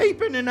be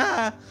keeping an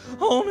eye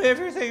on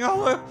everything.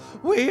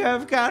 We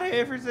have got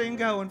everything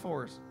going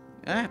for us.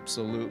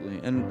 Absolutely.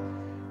 And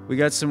we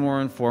got some more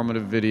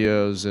informative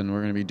videos, and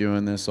we're going to be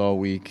doing this all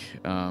week.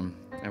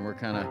 And we're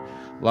kind of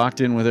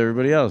locked in with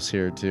everybody else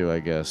here, too, I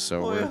guess.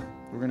 So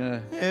we're going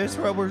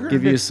to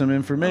give you some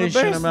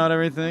information about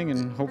everything,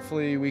 and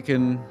hopefully we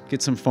can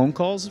get some phone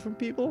calls from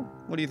people.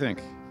 What do you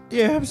think?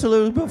 Yeah,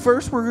 absolutely. But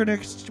first, we're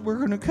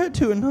gonna cut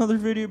to another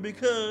video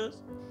because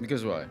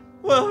why?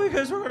 Well,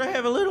 because we're gonna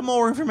have a little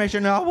more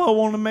information. Now, I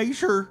want to make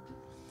sure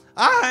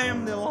I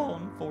am the law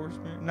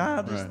enforcement, and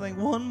I just think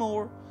one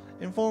more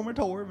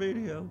informative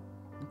video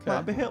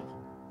might be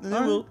helpful. And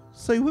then we'll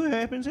see what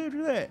happens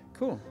after that.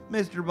 Cool,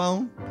 Mr.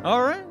 Bone.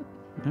 All right.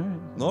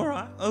 All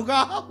right. Oh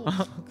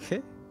God.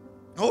 Okay.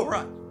 All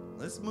right.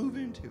 Let's move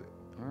into it.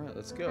 All right.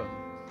 Let's go.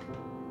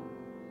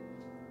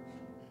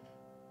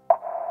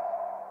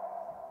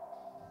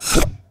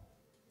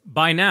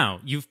 By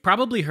now, you've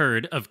probably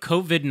heard of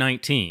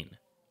COVID-19,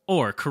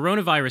 or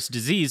coronavirus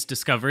disease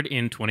discovered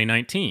in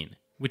 2019,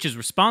 which is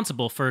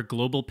responsible for a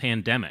global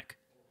pandemic.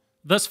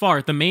 Thus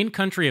far, the main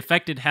country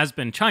affected has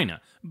been China,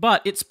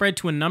 but it spread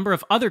to a number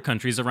of other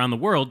countries around the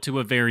world to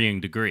a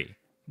varying degree.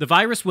 The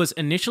virus was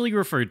initially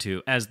referred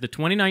to as the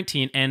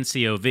 2019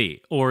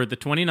 nCoV, or the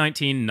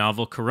 2019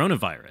 novel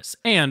coronavirus,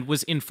 and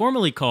was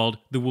informally called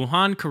the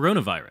Wuhan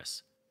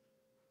coronavirus.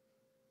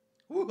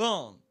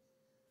 Wuhan.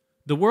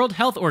 The World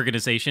Health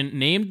Organization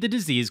named the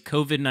disease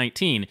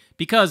COVID-19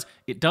 because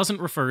it doesn't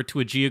refer to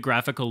a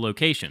geographical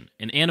location,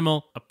 an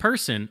animal, a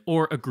person,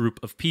 or a group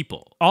of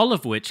people, all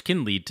of which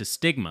can lead to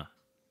stigma.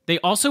 They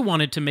also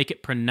wanted to make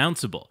it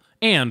pronounceable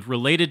and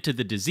related to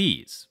the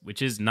disease,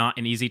 which is not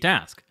an easy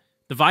task.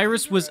 The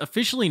virus was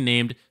officially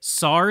named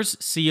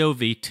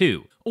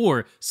SARS-CoV-2,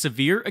 or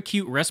Severe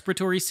Acute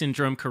Respiratory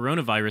Syndrome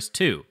Coronavirus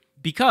 2,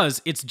 because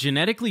it's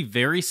genetically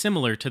very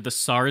similar to the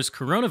SARS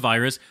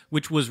coronavirus,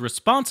 which was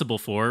responsible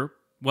for,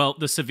 well,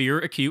 the Severe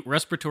Acute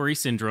Respiratory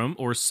Syndrome,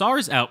 or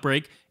SARS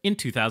outbreak in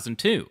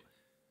 2002.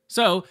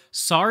 So,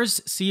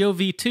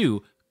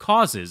 SARS-CoV-2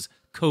 causes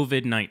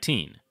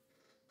COVID-19.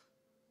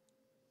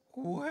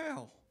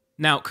 Wow.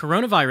 Now,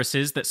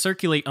 coronaviruses that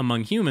circulate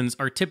among humans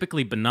are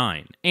typically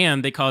benign,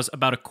 and they cause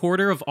about a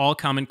quarter of all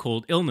common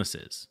cold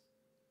illnesses.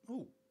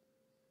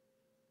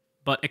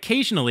 But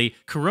occasionally,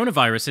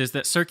 coronaviruses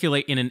that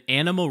circulate in an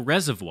animal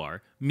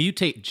reservoir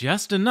mutate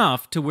just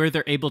enough to where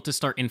they're able to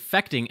start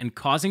infecting and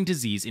causing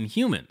disease in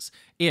humans,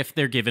 if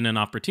they're given an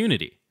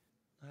opportunity.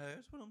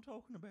 That's what I'm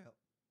talking about.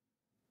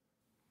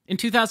 In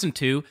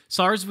 2002,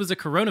 SARS was a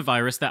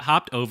coronavirus that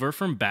hopped over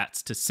from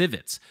bats to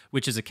civets,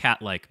 which is a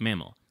cat-like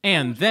mammal,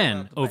 and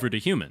then over to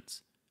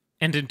humans.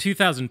 And in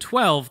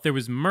 2012, there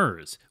was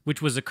MERS,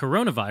 which was a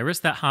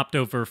coronavirus that hopped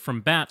over from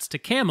bats to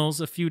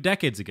camels a few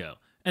decades ago,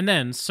 and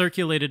then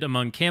circulated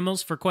among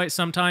camels for quite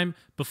some time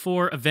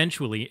before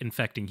eventually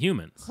infecting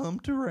humans.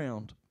 Humped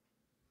around.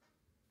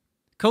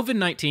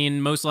 COVID-19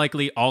 most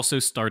likely also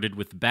started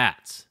with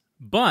bats.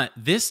 But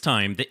this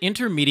time, the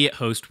intermediate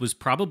host was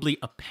probably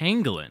a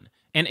pangolin,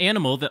 an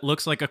animal that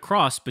looks like a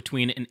cross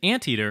between an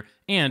anteater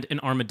and an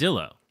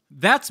armadillo.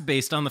 That's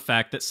based on the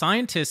fact that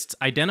scientists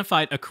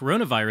identified a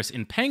coronavirus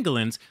in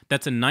pangolins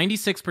that's a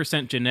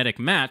 96% genetic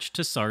match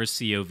to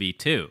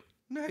SARS-CoV-2.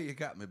 Now you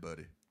got me,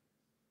 buddy.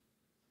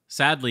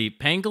 Sadly,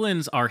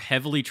 pangolins are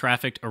heavily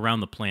trafficked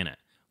around the planet,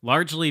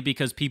 largely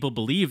because people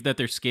believe that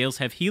their scales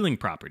have healing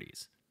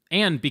properties.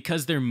 And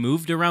because they're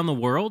moved around the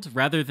world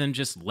rather than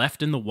just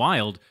left in the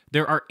wild,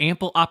 there are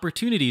ample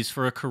opportunities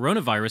for a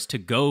coronavirus to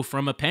go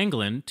from a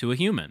pangolin to a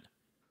human.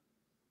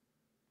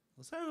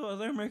 So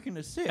they're making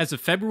a sick. As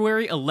of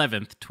February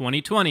 11th,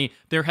 2020,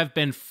 there have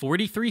been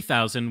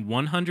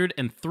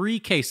 43,103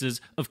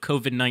 cases of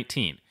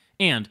COVID-19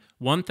 and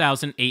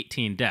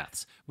 1,018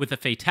 deaths, with a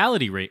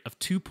fatality rate of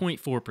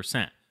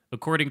 2.4%,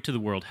 according to the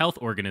World Health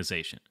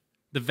Organization.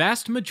 The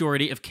vast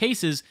majority of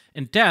cases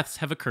and deaths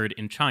have occurred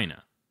in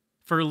China.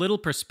 For a little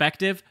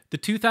perspective, the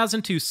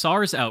 2002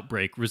 SARS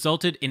outbreak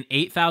resulted in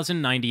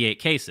 8,098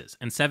 cases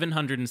and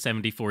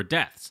 774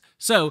 deaths,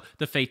 so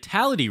the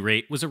fatality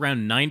rate was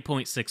around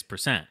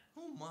 9.6%.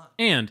 Oh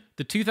And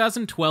the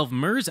 2012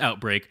 MERS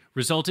outbreak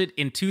resulted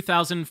in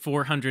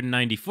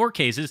 2,494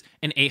 cases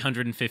and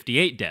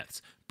 858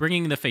 deaths,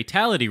 bringing the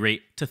fatality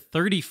rate to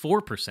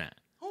 34%.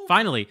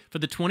 Finally, for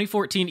the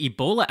 2014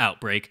 Ebola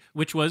outbreak,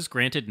 which was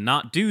granted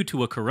not due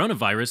to a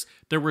coronavirus,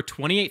 there were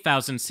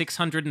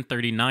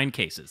 28,639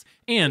 cases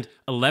and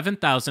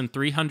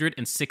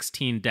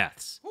 11,316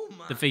 deaths.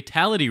 The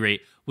fatality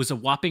rate was a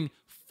whopping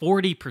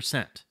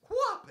 40%.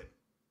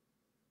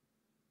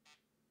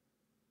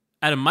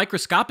 At a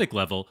microscopic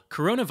level,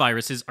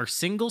 coronaviruses are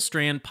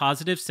single-strand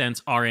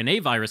positive-sense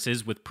RNA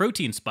viruses with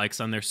protein spikes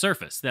on their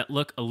surface that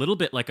look a little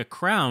bit like a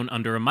crown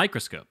under a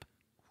microscope.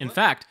 In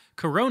fact,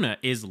 corona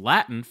is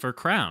Latin for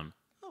crown.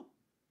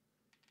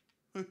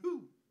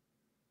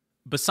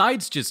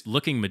 Besides just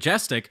looking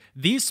majestic,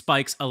 these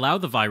spikes allow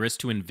the virus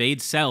to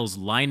invade cells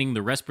lining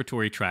the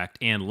respiratory tract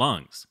and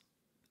lungs.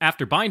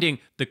 After binding,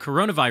 the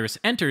coronavirus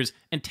enters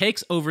and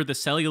takes over the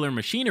cellular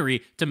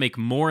machinery to make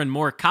more and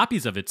more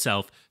copies of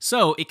itself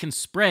so it can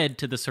spread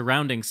to the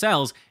surrounding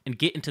cells and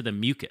get into the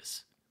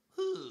mucus.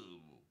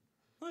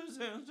 That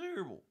sounds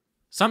terrible.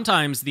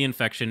 Sometimes the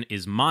infection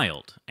is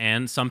mild,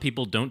 and some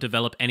people don't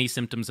develop any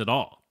symptoms at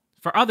all.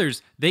 For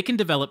others, they can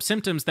develop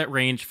symptoms that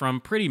range from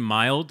pretty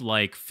mild,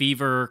 like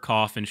fever,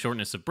 cough, and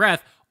shortness of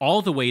breath,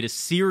 all the way to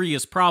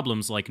serious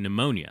problems like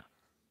pneumonia.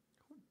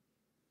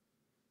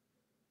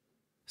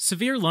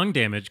 Severe lung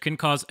damage can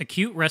cause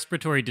acute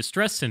respiratory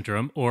distress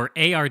syndrome, or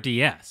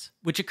ARDS,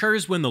 which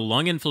occurs when the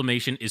lung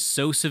inflammation is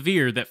so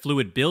severe that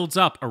fluid builds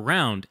up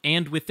around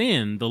and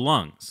within the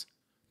lungs.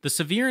 The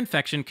severe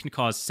infection can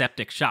cause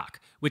septic shock,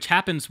 which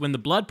happens when the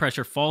blood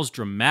pressure falls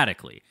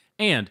dramatically,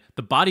 and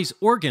the body's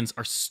organs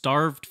are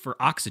starved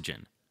for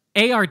oxygen.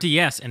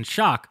 ARDS and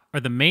shock are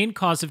the main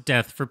cause of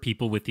death for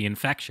people with the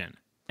infection,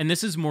 and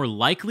this is more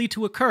likely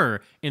to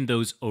occur in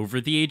those over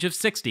the age of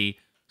 60,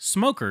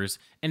 smokers,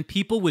 and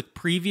people with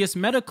previous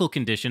medical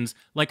conditions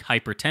like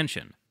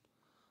hypertension.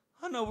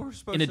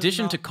 In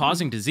addition to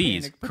causing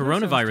disease,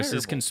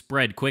 coronaviruses can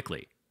spread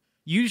quickly.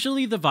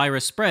 Usually the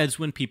virus spreads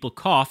when people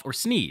cough or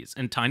sneeze,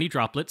 and tiny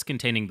droplets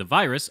containing the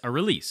virus are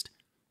released.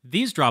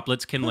 These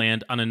droplets can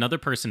land on another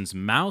person's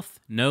mouth,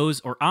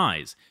 nose, or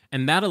eyes,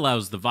 and that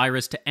allows the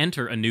virus to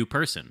enter a new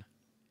person.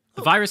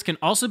 The virus can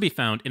also be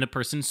found in a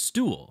person's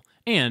stool,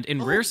 and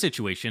in rare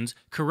situations,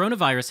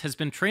 coronavirus has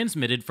been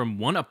transmitted from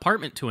one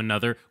apartment to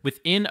another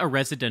within a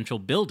residential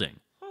building.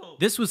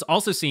 This was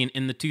also seen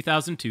in the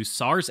 2002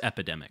 SARS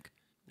epidemic.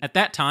 At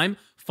that time,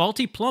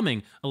 faulty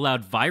plumbing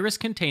allowed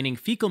virus-containing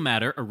fecal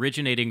matter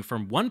originating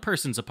from one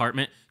person's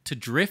apartment to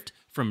drift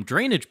from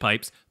drainage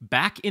pipes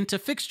back into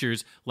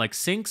fixtures like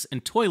sinks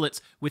and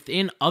toilets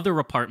within other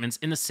apartments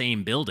in the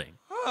same building.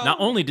 Not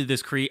only did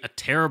this create a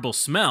terrible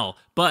smell,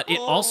 but it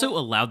also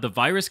allowed the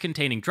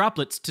virus-containing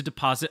droplets to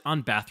deposit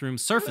on bathroom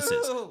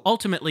surfaces,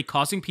 ultimately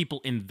causing people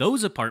in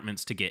those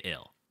apartments to get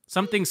ill.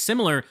 Something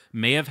similar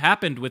may have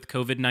happened with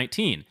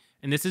COVID-19,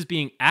 and this is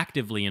being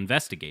actively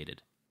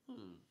investigated.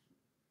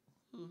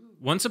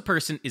 Once a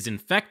person is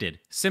infected,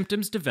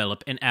 symptoms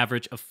develop an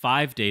average of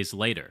 5 days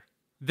later.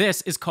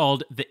 This is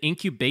called the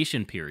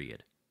incubation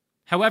period.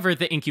 However,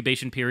 the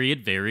incubation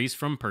period varies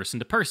from person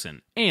to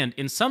person, and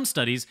in some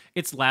studies,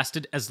 it's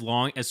lasted as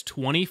long as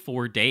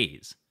 24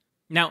 days.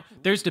 Now,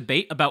 there's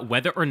debate about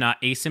whether or not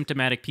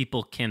asymptomatic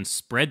people can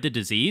spread the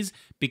disease,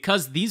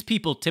 because these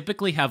people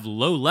typically have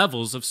low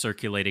levels of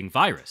circulating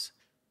virus.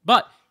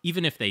 But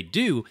even if they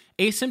do,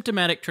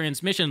 asymptomatic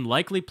transmission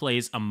likely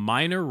plays a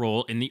minor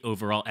role in the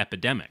overall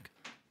epidemic.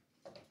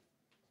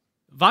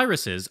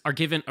 Viruses are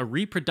given a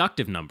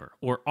reproductive number,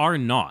 or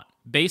R0,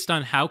 based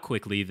on how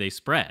quickly they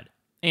spread.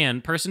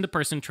 And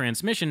person-to-person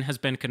transmission has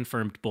been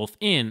confirmed both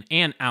in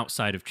and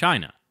outside of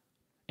China.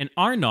 An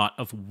R0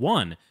 of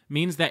 1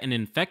 means that an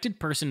infected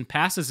person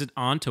passes it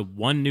on to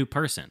one new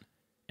person.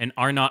 An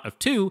R0 of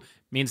 2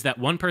 means that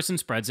one person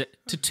spreads it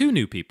to 2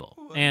 new people,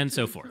 and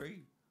so forth.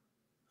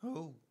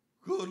 Oh,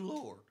 good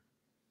Lord.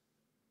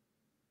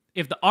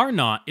 If the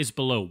R0 is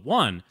below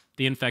 1,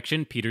 the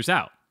infection peters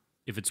out.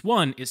 If it's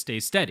 1, it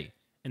stays steady.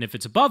 And if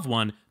it's above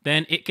 1,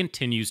 then it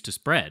continues to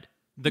spread.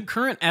 The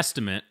current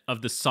estimate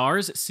of the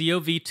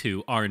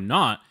SARS-CoV-2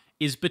 R0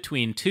 is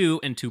between 2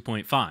 and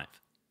 2.5.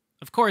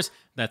 Of course,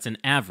 that's an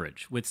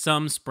average, with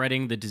some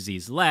spreading the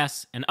disease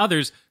less, and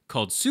others,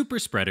 called super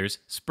spreaders,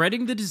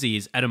 spreading the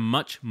disease at a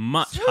much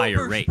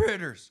higher rate.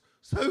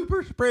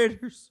 Super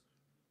spreaders!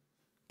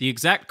 The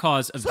exact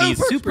cause of these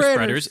super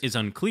spreaders is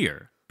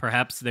unclear.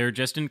 Perhaps they're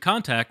just in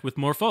contact with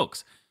more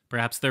folks.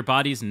 Perhaps their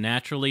bodies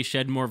naturally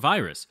shed more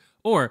virus.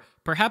 Or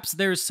perhaps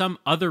there's some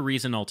other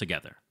reason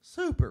altogether.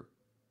 Super.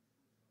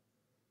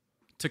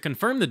 To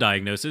confirm the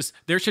diagnosis,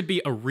 there should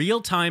be a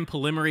real-time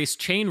polymerase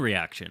chain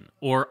reaction,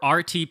 or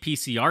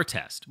RT-PCR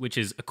test, which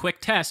is a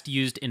quick test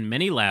used in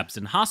many labs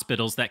and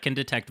hospitals that can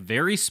detect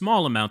very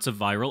small amounts of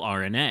viral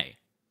RNA.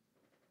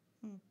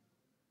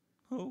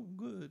 Oh,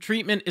 good.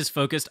 Treatment is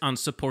focused on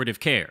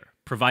supportive care,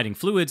 providing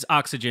fluids,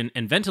 oxygen,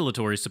 and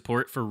ventilatory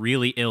support for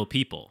really ill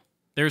people.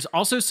 There's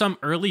also some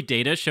early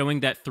data showing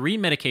that 3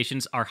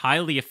 medications are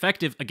highly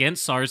effective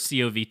against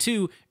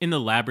SARS-CoV-2 in the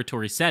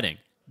laboratory setting.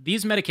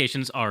 These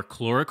medications are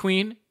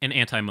chloroquine, an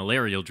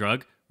anti-malarial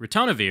drug,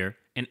 ritonavir,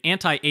 an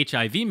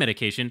anti-HIV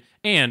medication,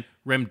 and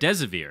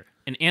remdesivir,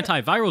 an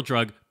antiviral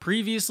drug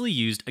previously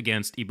used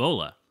against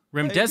Ebola.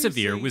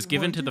 Remdesivir was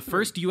given to the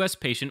first U.S.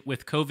 patient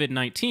with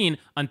COVID-19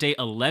 on day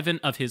 11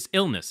 of his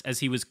illness as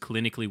he was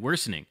clinically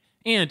worsening,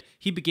 and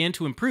he began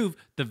to improve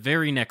the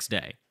very next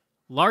day.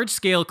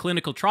 Large-scale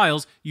clinical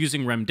trials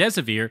using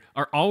remdesivir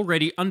are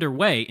already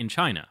underway in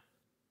China.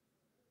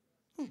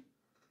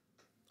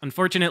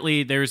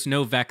 Unfortunately, there's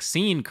no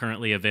vaccine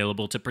currently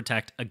available to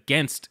protect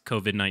against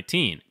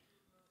COVID-19.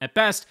 At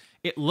best,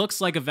 it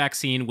looks like a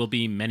vaccine will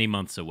be many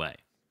months away.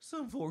 It's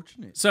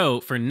unfortunate. So,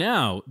 for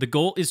now, the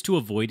goal is to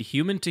avoid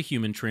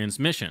human-to-human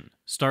transmission,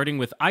 starting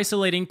with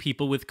isolating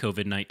people with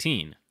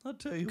COVID-19. I'll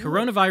tell you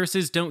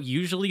Coronaviruses don't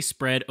usually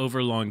spread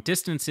over long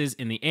distances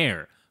in the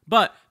air,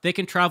 but they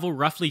can travel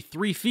roughly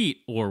 3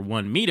 feet, or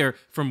 1 meter,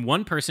 from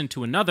one person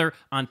to another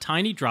on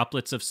tiny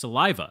droplets of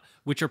saliva,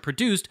 which are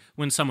produced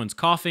when someone's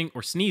coughing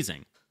or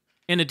sneezing.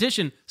 In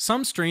addition,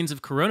 some strains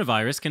of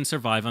coronavirus can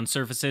survive on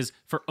surfaces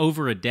for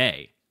over a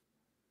day.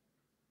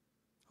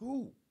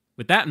 Ooh.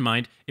 With that in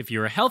mind, if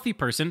you're a healthy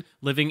person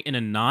living in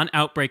a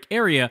non-outbreak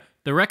area,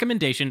 the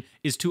recommendation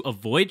is to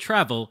avoid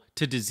travel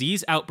to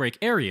disease outbreak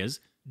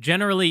areas,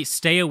 generally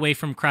stay away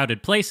from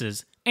crowded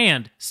places,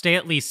 and stay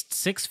at least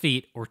 6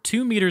 feet or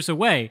 2 meters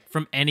away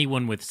from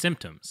anyone with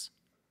symptoms.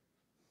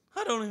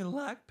 I don't even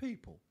like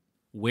people.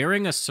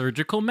 Wearing a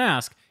surgical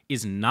mask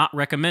is not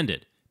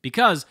recommended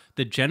because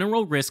the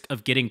general risk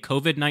of getting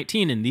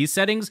COVID-19 in these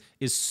settings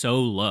is so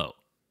low.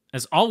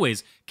 As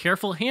always,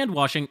 careful hand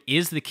washing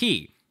is the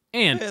key,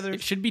 and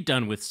it should be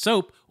done with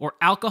soap or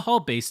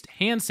alcohol-based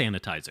hand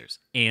sanitizers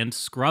and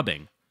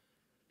scrubbing.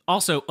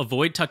 Also,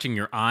 avoid touching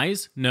your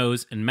eyes,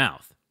 nose, and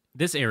mouth.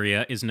 This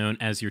area is known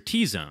as your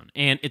T-zone,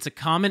 and it's a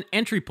common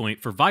entry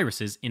point for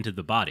viruses into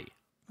the body.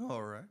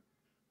 All right.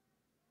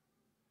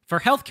 For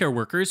healthcare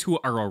workers who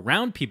are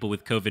around people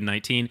with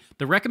COVID-19,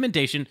 the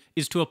recommendation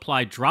is to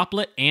apply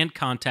droplet and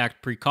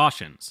contact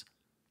precautions.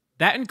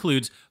 That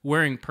includes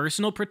wearing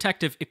personal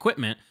protective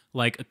equipment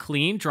like a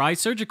clean, dry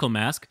surgical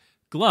mask,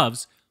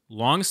 gloves,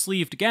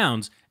 long-sleeved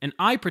gowns, and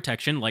eye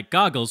protection like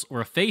goggles or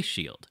a face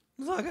shield.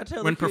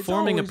 When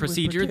performing a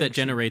procedure that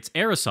generates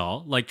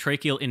aerosol, like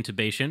tracheal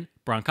intubation,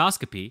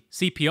 bronchoscopy,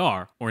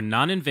 CPR, or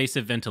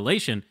non-invasive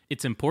ventilation,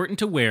 it's important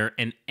to wear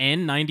an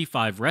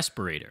N95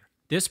 respirator.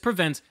 This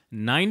prevents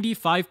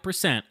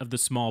 95% of the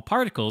small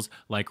particles,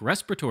 like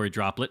respiratory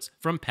droplets,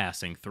 from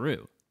passing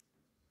through.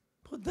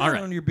 Put that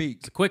on your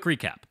beak. A quick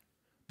recap.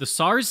 The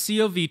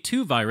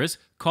SARS-CoV-2 virus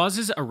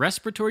causes a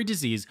respiratory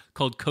disease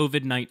called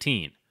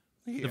COVID-19.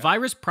 The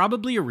virus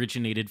probably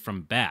originated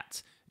from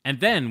bats, and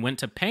then went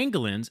to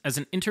pangolins as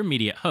an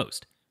intermediate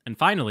host, and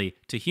finally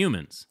to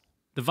humans.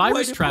 The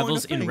virus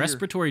travels in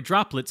respiratory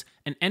droplets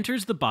and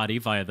enters the body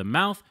via the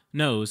mouth,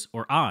 nose,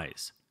 or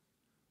eyes.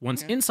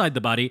 Once inside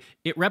the body,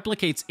 it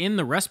replicates in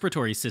the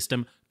respiratory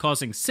system,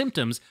 causing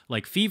symptoms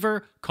like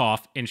fever,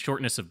 cough, and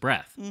shortness of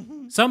breath.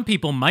 Some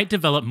people might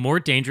develop more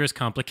dangerous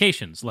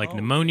complications like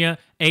pneumonia,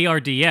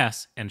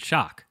 ARDS, and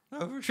shock.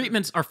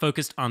 Treatments are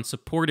focused on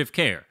supportive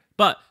care,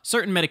 but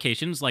certain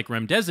medications like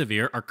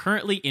remdesivir are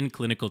currently in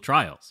clinical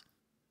trials.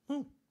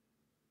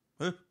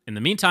 In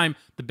the meantime,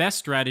 the best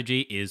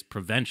strategy is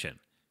prevention.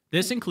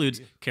 This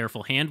includes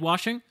careful hand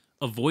washing,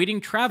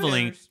 avoiding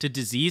traveling to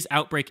disease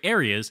outbreak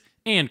areas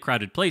and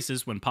crowded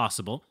places when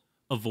possible,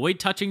 avoid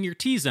touching your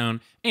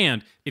T-zone,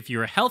 and, if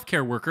you're a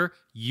healthcare worker,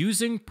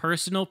 using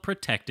personal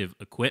protective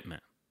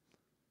equipment.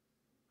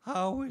 I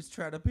always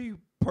try to be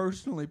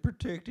personally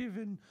protective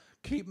and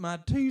keep my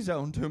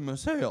T-zone to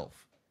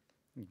myself.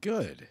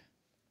 Good.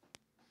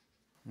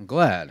 I'm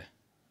glad.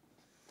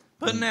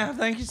 But now,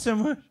 thank you so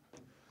much.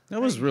 That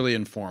was really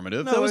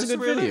informative. That was a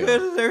good video.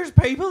 Good. There's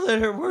people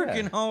that are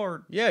working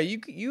hard. Yeah,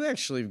 you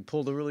actually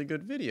pulled a really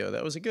good video.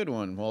 That was a good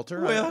one,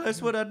 Walter. Well,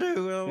 that's what I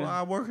do.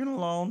 I work in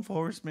law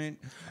enforcement,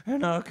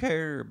 and I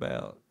care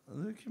about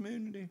the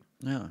community.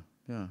 Yeah.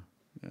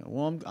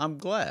 Well, I'm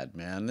glad,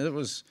 man.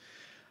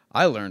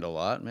 I learned a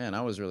lot, man.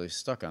 I was really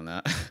stuck on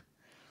that.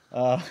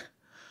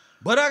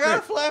 But I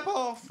gotta flap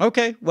off.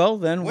 Okay, well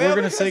then we're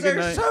gonna say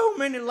goodnight. There's so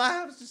many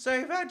lives to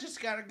save. I just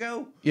gotta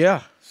go.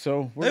 Yeah,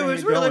 so it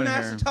was really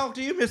nice to talk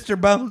to you, Mr.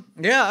 Bone.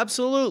 Yeah,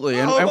 absolutely,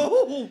 and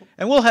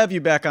we'll have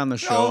you back on the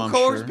show. Of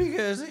course,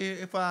 because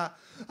if I'll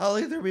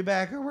either be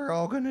back or we're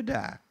all gonna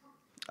die.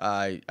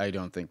 I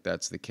don't think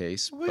that's the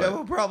case.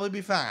 We'll probably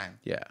be fine.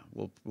 Yeah,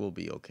 we'll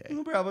be okay.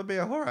 We'll probably be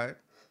all right.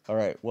 All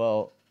right.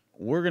 Well,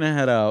 we're gonna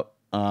head out.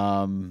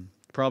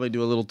 Probably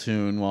do a little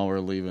tune while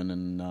we're leaving,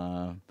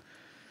 and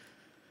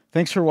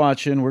thanks for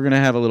watching. We're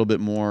gonna have a little bit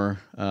more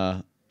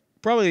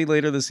probably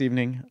later this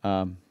evening.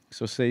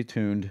 So stay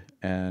tuned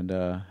and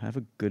have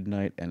a good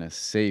night and a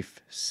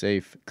safe,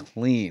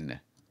 clean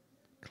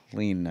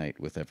night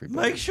with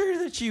everybody. Make sure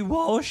that you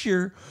wash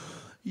your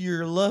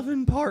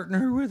loving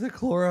partner with a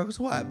Clorox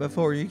wipe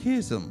before you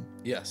kiss them.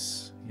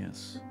 Yes.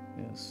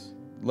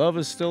 Love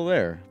is still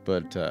there,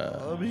 but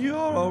you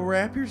ought to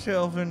wrap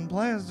yourself in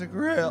plastic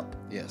wrap.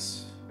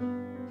 Yes.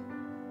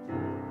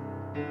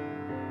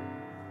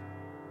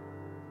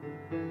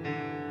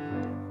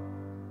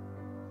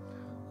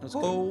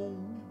 was good. Whoa.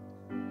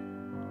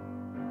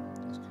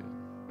 That was good.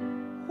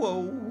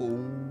 Whoa, whoa.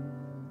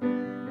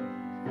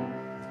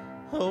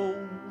 Oh.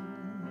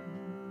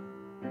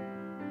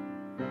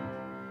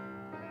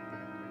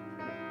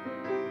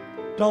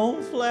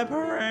 Don't flap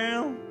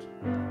around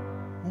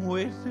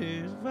with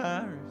this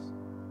virus.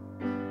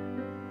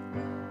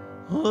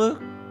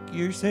 Look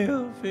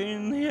yourself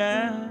in the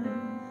eye.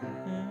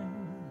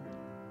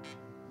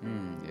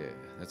 Yeah,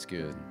 that's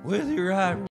good. With your eye.